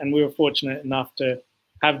pathway, and we were fortunate enough to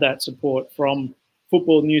have that support from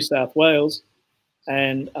Football New South Wales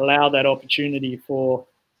and allow that opportunity for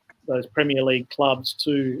those Premier League clubs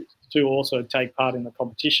to also take part in the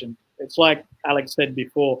competition. It's like Alex said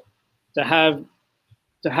before, to have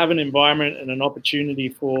an environment and an opportunity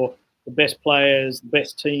for the best players, the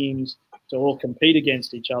best teams to all compete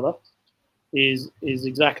against each other is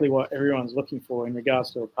exactly what everyone's looking for in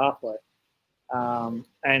regards to a pathway.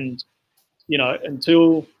 And,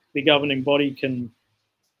 until the governing body can,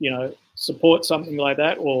 support something like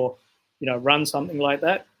that or, run something like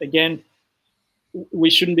that, again, we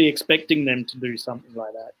shouldn't be expecting them to do something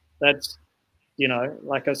like that. That's,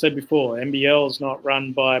 like I said before, NBL is not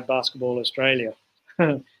run by Basketball Australia.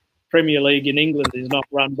 Premier League in England is not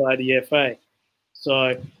run by the FA.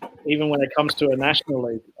 So even when it comes to a national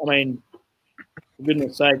league, I mean, for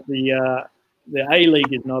goodness sake, the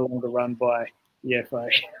A-League is no longer run by the FA.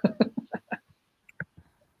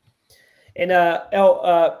 And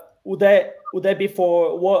would that be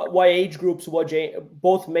for what age groups?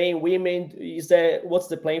 Both men, women? What's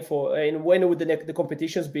the plan for? And when would the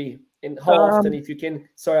competitions be? And how often? If you can.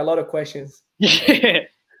 Sorry, a lot of questions. Yeah.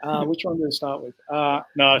 Which one do we start with?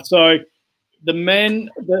 No. So the men,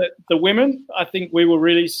 the women. I think we were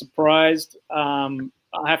really surprised. I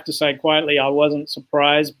have to say quietly, I wasn't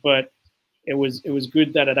surprised, but it was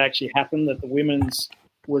good that it actually happened. That the women's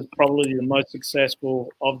was probably the most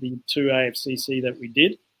successful of the two AFCC that we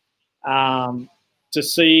did. to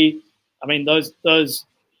see, I mean, those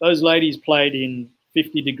ladies played in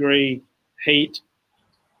 50-degree heat.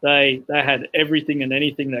 They had everything and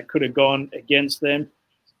anything that could have gone against them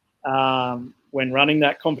when running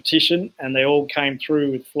that competition, and they all came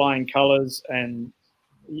through with flying colours. And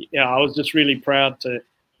I was just really proud to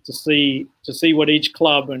see what each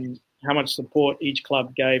club and how much support each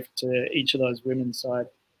club gave to each of those women's side.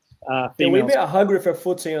 The women are hungry for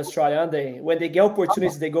futsal in Australia, aren't they? When they get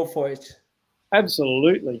opportunities, they go for it.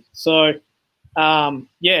 Absolutely. So, and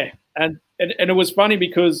it was funny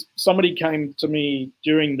because somebody came to me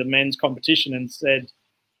during the men's competition and said,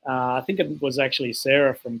 I think it was actually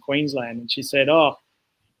Sarah from Queensland, and she said,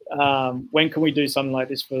 when can we do something like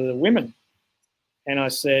this for the women? And I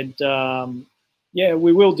said, yeah,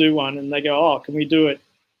 we will do one. And they go, can we do it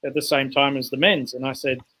at the same time as the men's? And I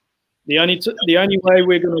said, the only way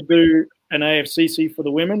we're going to do an AFCC for the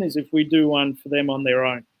women is if we do one for them on their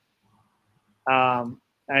own.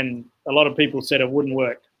 And a lot of people said it wouldn't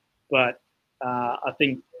work, but I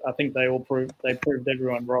think they proved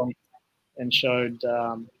everyone wrong and showed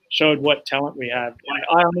what talent we have.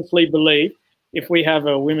 I honestly believe if we have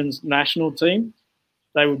a women's national team,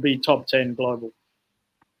 they would be top 10 global.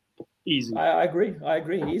 Easy. I agree.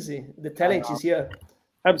 Easy. The talent is here.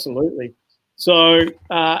 Absolutely. So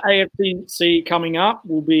AFCC coming up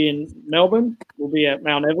will be in Melbourne. We'll be at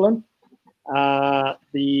Mount Evelyn.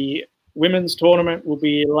 The women's tournament will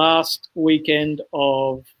be last weekend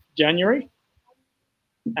of January,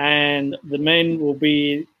 and the men will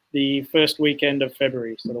be the first weekend of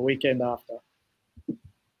February, so the weekend after.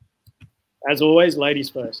 As always, ladies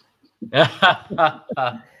first.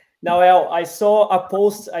 Now, El, I saw a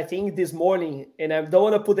post, I think this morning, and I don't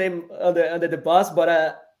want to put them under the bus, but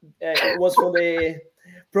it was from the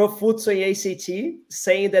Pro Futsal ACT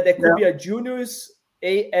saying that there could be a juniors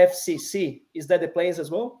AFCC. Is that the plans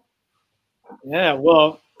as well? Yeah,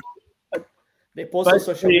 well, they post on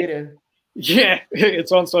social media. Yeah,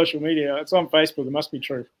 it's on social media. It's on Facebook. It must be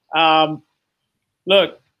true.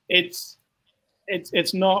 Look, it's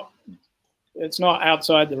not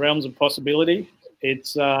outside the realms of possibility.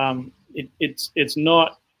 It's not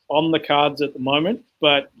on the cards at the moment.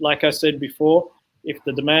 But like I said before, if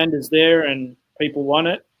the demand is there and people want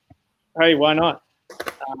it, hey, why not?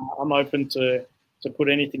 I'm open to put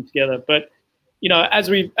anything together. But as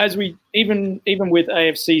we even with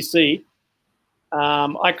AFCC,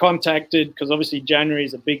 I contacted, because obviously January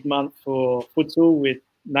is a big month for futsal with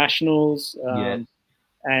nationals and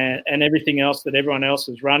everything else that everyone else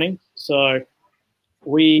is running. So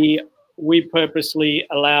we purposely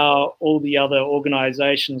allow all the other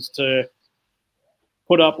organisations to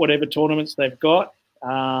put up whatever tournaments they've got.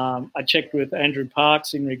 I checked with Andrew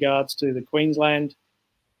Parks in regards to the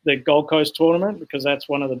Gold Coast tournament, because that's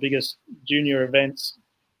one of the biggest junior events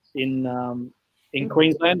in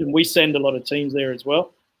Queensland, and we send a lot of teams there as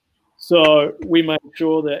well. So we make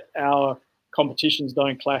sure that our competitions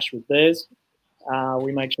don't clash with theirs.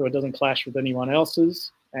 We make sure it doesn't clash with anyone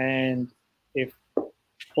else's. And if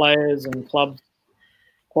players and clubs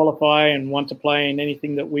qualify and want to play in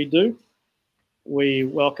anything that we do, we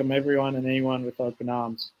welcome everyone and anyone with open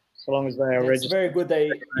arms, so long as they are registered. It's very good that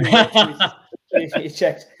you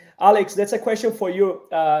checked. Alex, that's a question for you.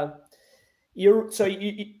 Do you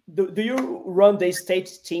run the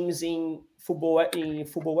state teams in football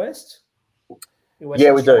West?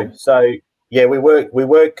 Yeah, we do. So yeah, we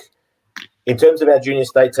work in terms of our junior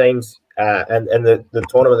state teams and the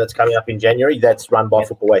tournament that's coming up in January. That's run by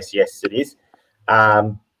Football West. Yes, it is.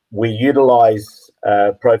 We utilise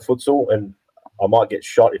Pro Futsal, and I might get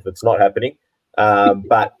shot if it's not happening.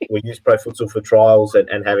 But we use Pro Futsal for trials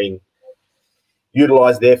and having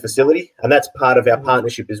utilise their facility, and that's part of our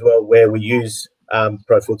partnership as well, where we use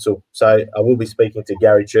Pro Futsal. So I will be speaking to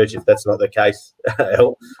Gary Church if that's not the case. They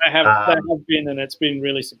have been, and it's been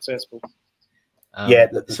really successful.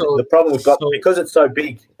 The problem we've got, because it's so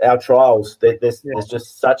big, our trials, there's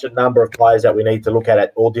just such a number of players that we need to look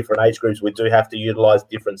at all different age groups. We do have to utilise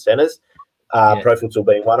different centres, Pro Futsal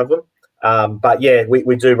being one of them. But yeah,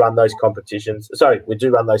 we do run those competitions. Sorry, we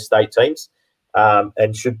do run those state teams.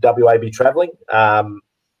 And should WA be travelling,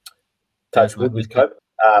 touch wood with COVID,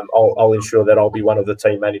 I'll ensure that I'll be one of the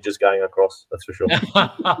team managers going across. That's for sure.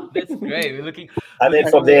 That's great. We're looking. And then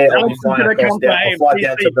from there, I'll fly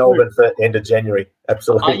down to Melbourne for end of January.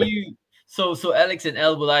 Absolutely. Are you so Alex and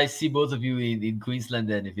El? Will I see both of you in Queensland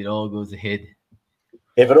then, if it all goes ahead?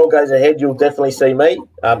 If it all goes ahead, you'll definitely see me.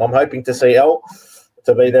 I'm hoping to see El.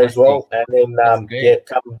 to be there as well. And then,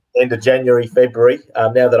 come end of January, February,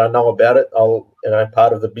 now that I know about it, I'll,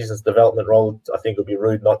 part of the business development role, I think it would be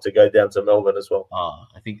rude not to go down to Melbourne as well. Oh,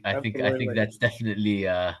 I think that's definitely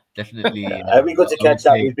It'd be good to catch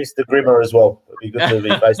up with Mr. Grimmer as well. It'd be good to be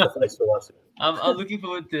face to face for once. I'm looking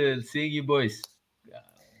forward to seeing you boys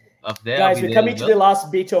up there. Guys, we're coming to the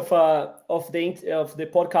last bit of the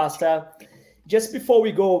podcast. Just before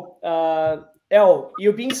we go, El,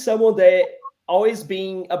 you've been someone that always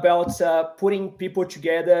been about putting people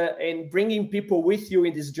together and bringing people with you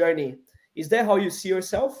in this journey. Is that how you see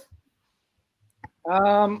yourself?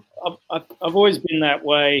 I've always been that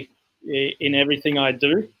way in everything I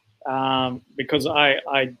do, because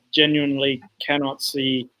I genuinely cannot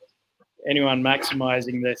see anyone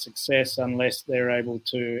maximizing their success unless they're able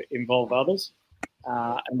to involve others,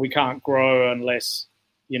 and we can't grow unless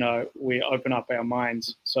we open up our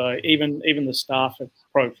minds. So even the staff at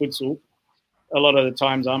Pro Futsal, a lot of the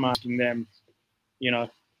times I'm asking them,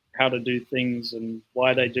 how to do things and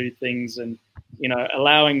why they do things, and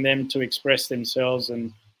allowing them to express themselves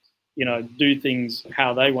and do things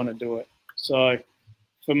how they want to do it. So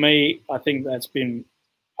for me, I think that's been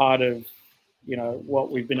part of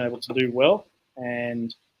what we've been able to do well,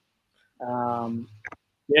 and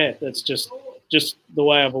that's just the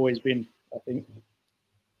way I've always been, I think.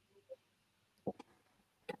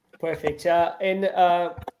 Perfect. And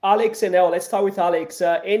Alex and El, let's start with Alex.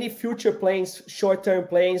 Any future plans, short-term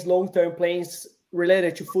plans, long-term plans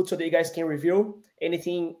related to futsal that you guys can review?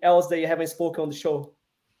 Anything else that you haven't spoken on the show?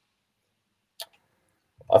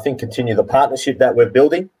 I think continue the partnership that we're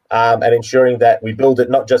building, and ensuring that we build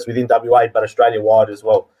it not just within WA but Australia-wide as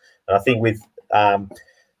well. And I think with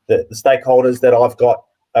the stakeholders that I've got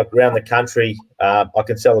around the country, I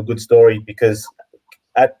can sell a good story, because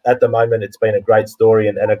at the moment it's been a great story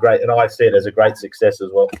and I see it as a great success as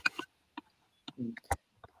well.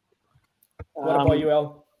 What about you,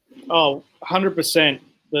 El? 100%.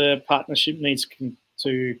 The partnership needs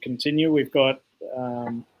to continue. We've got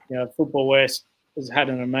Football West has had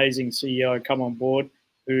an amazing CEO come on board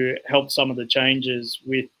who helped some of the changes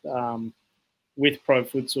with Pro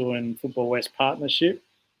Futsal and Football West partnership.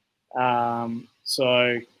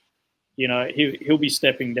 So he'll be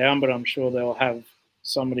stepping down, but I'm sure they'll have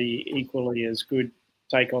somebody equally as good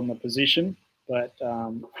take on the position. But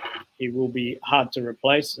he will be hard to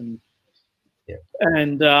replace, and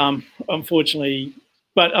unfortunately,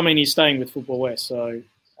 but I mean, he's staying with Football West, so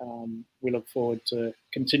we look forward to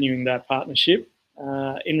continuing that partnership.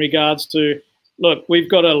 In regards to, look, we've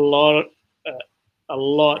got a lot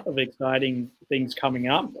of exciting things coming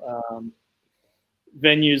up.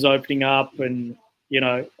 Venues opening up, and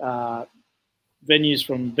venues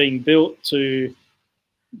from being built to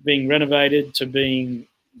being renovated to being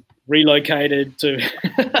relocated to,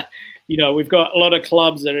 we've got a lot of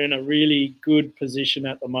clubs that are in a really good position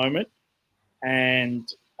at the moment. And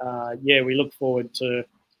we look forward to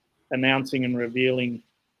announcing and revealing,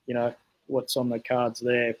 what's on the cards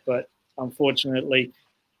there. But unfortunately,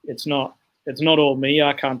 it's not all me.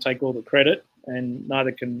 I can't take all the credit, and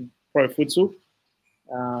neither can Pro Futsal.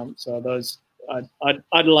 So those,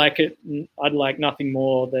 I'd like it. I'd like nothing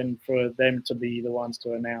more than for them to be the ones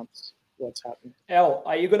to announce what's happening. El,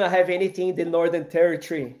 are you gonna have anything in the Northern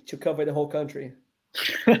Territory to cover the whole country?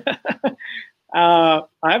 I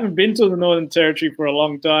haven't been to the Northern Territory for a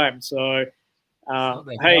long time, so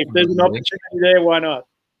hey, if there's an opportunity there, why not?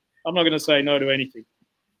 I'm not going to say no to anything.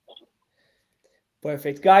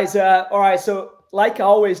 Perfect, guys. All right, so like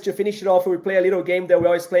always, to finish it off, we play a little game that we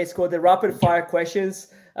always play. It's called the rapid fire questions.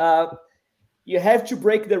 You have to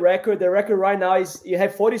break the record. The record right now is you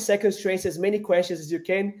have 40 seconds to answer as many questions as you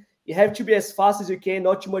can. You have to be as fast as you can,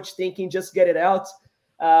 not too much thinking, just get it out.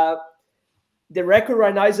 The record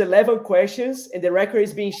right now is 11 questions, and the record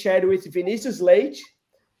is being shared with Vinicius Leite,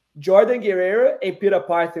 Jordan Guerrero, and Peter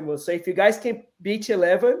Parthimo. So if you guys can beat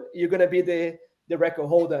 11, you're going to be the record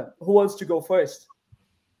holder. Who wants to go first?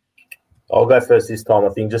 I'll go first this time, I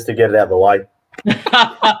think, just to get it out of the way.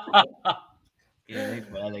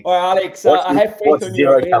 All right, Alex, I have faith on you.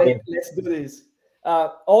 Okay? Let's do this.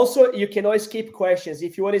 Also, you can always skip questions.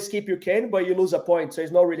 If you want to skip, you can, but you lose a point, so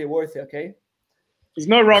it's not really worth it, okay? There's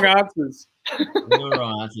no wrong answers. No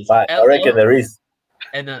wrong answers. I reckon there is.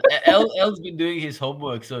 And El's been doing his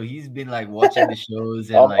homework, so he's been like watching the shows.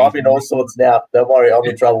 And I'm in all sorts now. Don't worry, I'm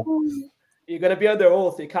in trouble. You're gonna be under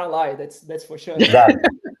oath. You can't lie. That's for sure.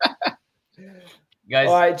 Guys,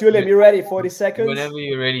 all right, Julian, you ready? 40 seconds. Whenever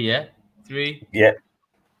you're ready, yeah. 3, yeah,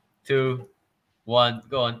 2, 1,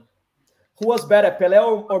 go on. Who was better, Pelé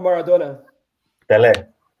or Maradona? Pelé.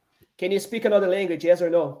 Can you speak another language? Yes or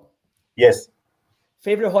no? Yes.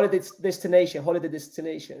 Favorite holiday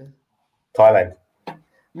destination? Thailand.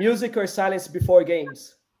 Music or silence before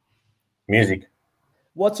games? Music.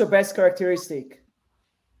 What's your best characteristic?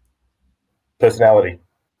 Personality.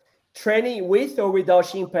 Training with or without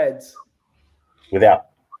shin pads? Without.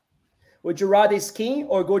 Would you rather ski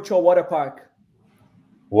or go to a water park?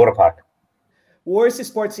 Water park. Worst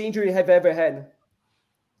sports injury you have ever had?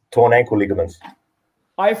 Torn ankle ligaments.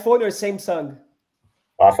 iPhone or Samsung?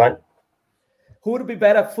 iPhone. Who would be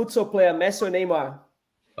better futsal player, Messi or Neymar?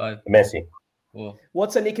 5, Messi. 4,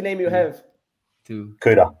 What's a nickname you have? 2,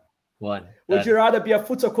 Kuda. 1. Would you rather be a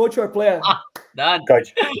futsal coach or player? Done.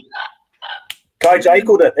 Coach. Coach, I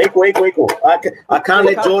equaled it. Equal. I can't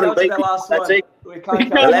let Jordan beat me. That's it. We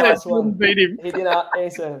can't count the last one. Beat him. He didn't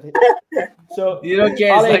answer. So, You don't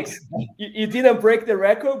care. Alex, you didn't break the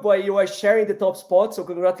record, but you are sharing the top spot. So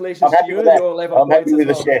congratulations I'm to happy you. with that. You're 11 I'm points happy with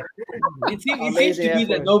the as well. share. It seems Amazing to me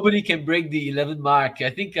that effort. nobody can break the 11 mark. I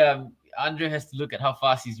think Andre has to look at how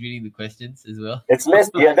fast he's reading the questions as well. It's less.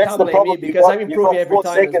 Yeah, that's Can't the blame problem. me because I'm improving every 4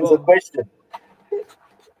 time as seconds well. a question.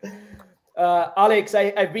 Alex,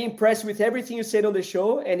 I've been impressed with everything you said on the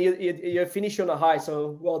show, and you finished on a high.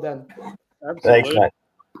 So well done. Thanks, Absolutely.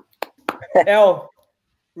 mate. El,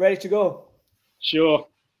 ready to go? Sure.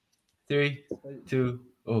 3, 2,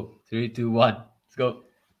 1. Let's go.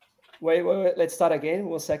 Wait. Let's start again.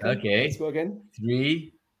 1 second. Okay. Let's go again.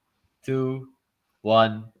 3, 2,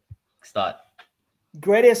 1. Start.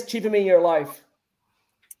 Greatest achievement in your life?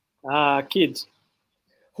 Kids.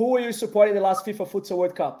 Who were you supporting in the last FIFA Futsal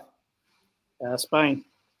World Cup? Spain.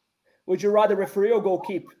 Would you rather referee or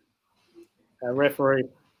goalkeep? Referee.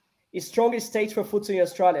 Strongest state for futsal in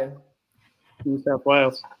Australia? New South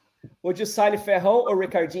Wales. Would you sign Ferrão or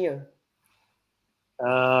Ricardinho?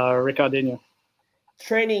 Ricardinho.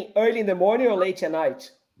 Training early in the morning or late at night?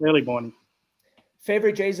 Early morning.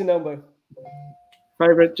 Favorite jersey number?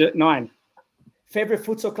 Favorite 9. Favorite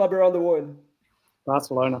futsal club around the world?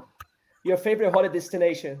 Barcelona. Your favorite holiday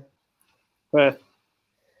destination? Perth.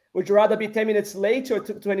 Would you rather be 10 minutes late or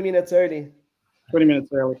 20 minutes early? 20 minutes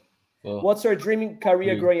early. 4, What's your dreaming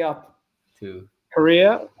career 3. growing up? 2,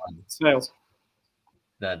 Career. 1. Sales.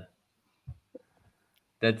 Done.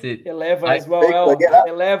 That's it. 11 I- as well. El.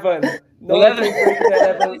 11. No 11. one can break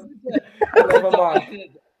the 11 mark.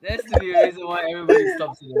 That's to be a reason why everybody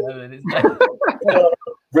stops at 11. It's like,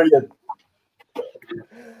 Brilliant.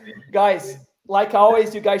 Guys, like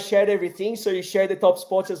always, you guys shared everything, so you shared the top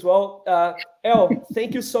spots as well. El,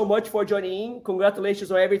 thank you so much for joining in.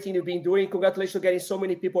 Congratulations on everything you've been doing. Congratulations on getting so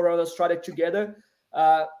many people around Australia together.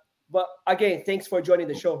 But again, thanks for joining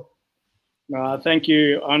the show. Thank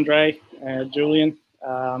you, Andre, Julian.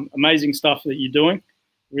 Amazing stuff that you're doing.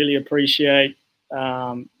 Really appreciate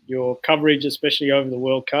your coverage, especially over the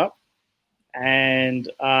World Cup. And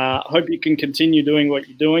hope you can continue doing what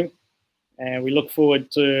you're doing. And we look forward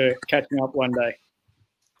to catching up one day.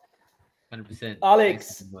 100%. Alex,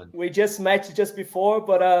 Thanks, everyone. we just met just before,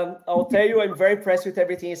 but I'll tell you, I'm very impressed with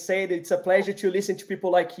everything you said. It's a pleasure to listen to people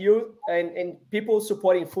like you and people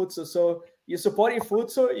supporting futsal. So you're supporting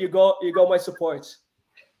futsal, you got my support.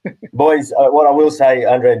 Boys, what I will say,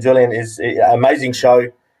 Andre and Julian, is amazing show.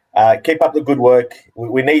 Keep up the good work.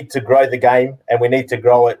 We need to grow the game, and we need to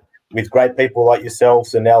grow it with great people like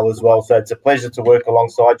yourselves and Elle as well. So it's a pleasure to work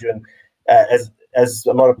alongside you. And as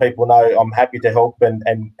a lot of people know, I'm happy to help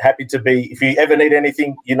and happy to be. If you ever need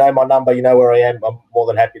anything, you know my number, you know where I am. I'm more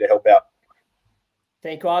than happy to help out.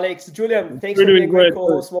 Thank you, Alex. Julian, thanks for being a great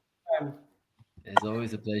co-host. It's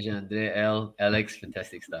always a pleasure, Andre, Elle, Alex.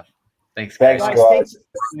 Fantastic stuff. Thanks, Thanks, guys.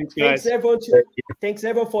 guys. Thanks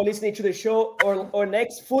everyone for listening to the show. Our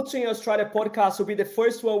next Futsal in Australia podcast will be the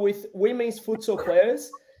first one with women's futsal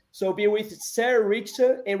players. So we'll be with Sarah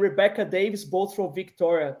Richter and Rebecca Davis, both from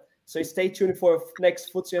Victoria. So stay tuned for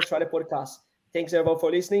next Futsal in Australia podcast. Thanks everyone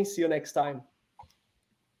for listening. See you next time.